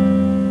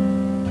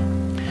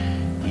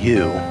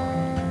 You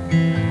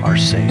are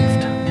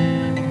saved.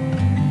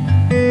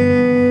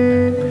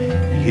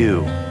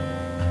 You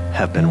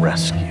have been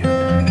rescued.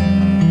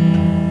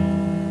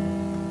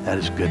 That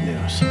is good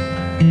news.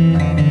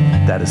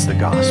 That is the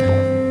gospel.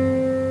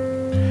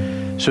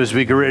 So as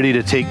we get ready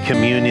to take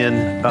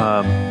communion,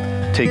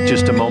 take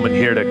just a moment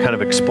here to kind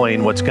of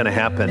explain what's going to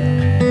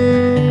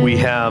happen. We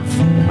have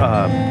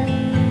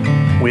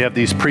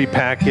these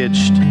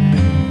prepackaged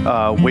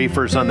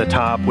wafers on the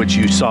top, which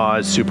you saw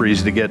is super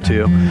easy to get to.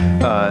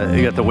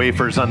 You got the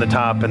wafers on the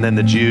top, and then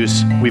the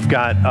juice. We've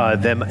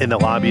got them in the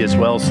lobby as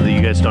well, so that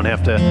you guys don't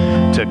have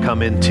to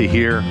come into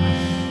here.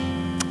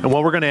 And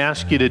what we're going to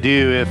ask you to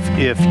do,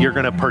 if you're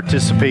going to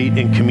participate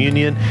in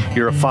communion,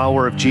 you're a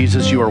follower of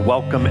Jesus, you are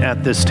welcome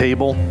at this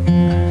table.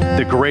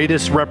 The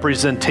greatest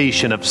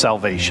representation of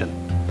salvation,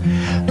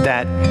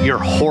 that your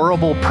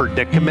horrible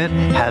predicament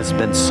has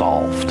been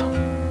solved.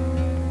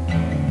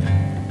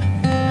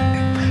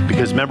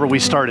 Because remember, we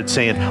started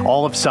saying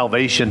all of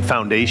salvation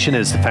foundation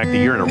is the fact that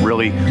you're in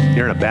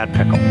a bad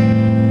pickle.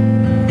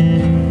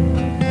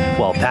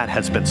 Well, that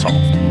has been solved.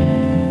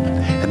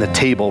 And the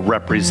table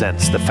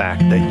represents the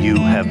fact that you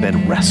have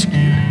been rescued.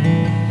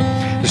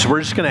 So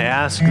we're just going to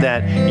ask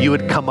that you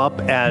would come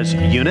up as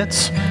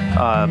units.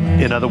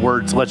 In other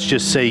words, let's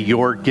just say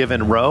your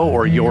given row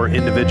or your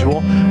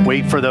individual.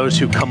 Wait for those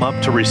who come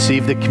up to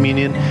receive the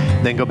communion,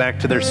 then go back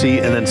to their seat,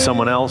 and then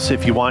someone else.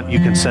 If you want, you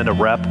can send a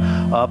rep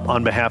up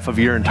on behalf of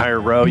your entire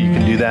row. You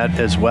can do that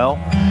as well.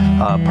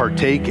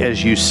 Partake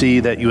as you see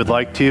that you would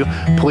like to.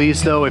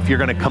 Please, though, if you're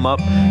going to come up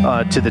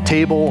to the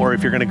table, or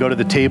if you're going to go to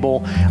the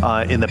table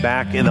in the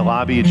back in the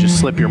lobby, you just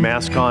slip your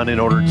mask on in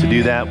order to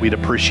do that. We'd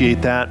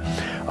appreciate that.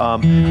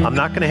 I'm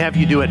not going to have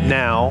you do it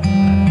now.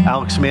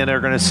 Alex and Amanda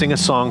are going to sing a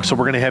song, so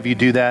we're going to have you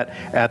do that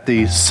at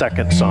the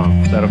second song.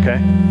 Is that okay?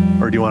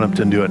 Or do you want them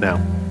to do it now?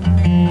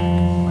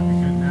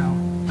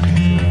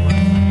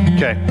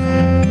 Okay.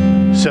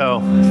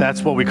 So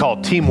that's what we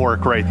call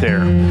teamwork right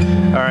there.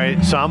 All right,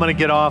 so I'm going to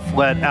get off,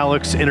 let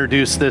Alex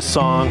introduce this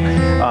song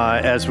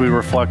as we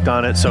reflect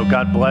on it. So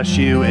God bless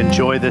you.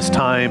 Enjoy this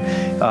time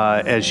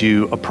as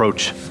you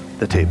approach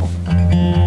the table.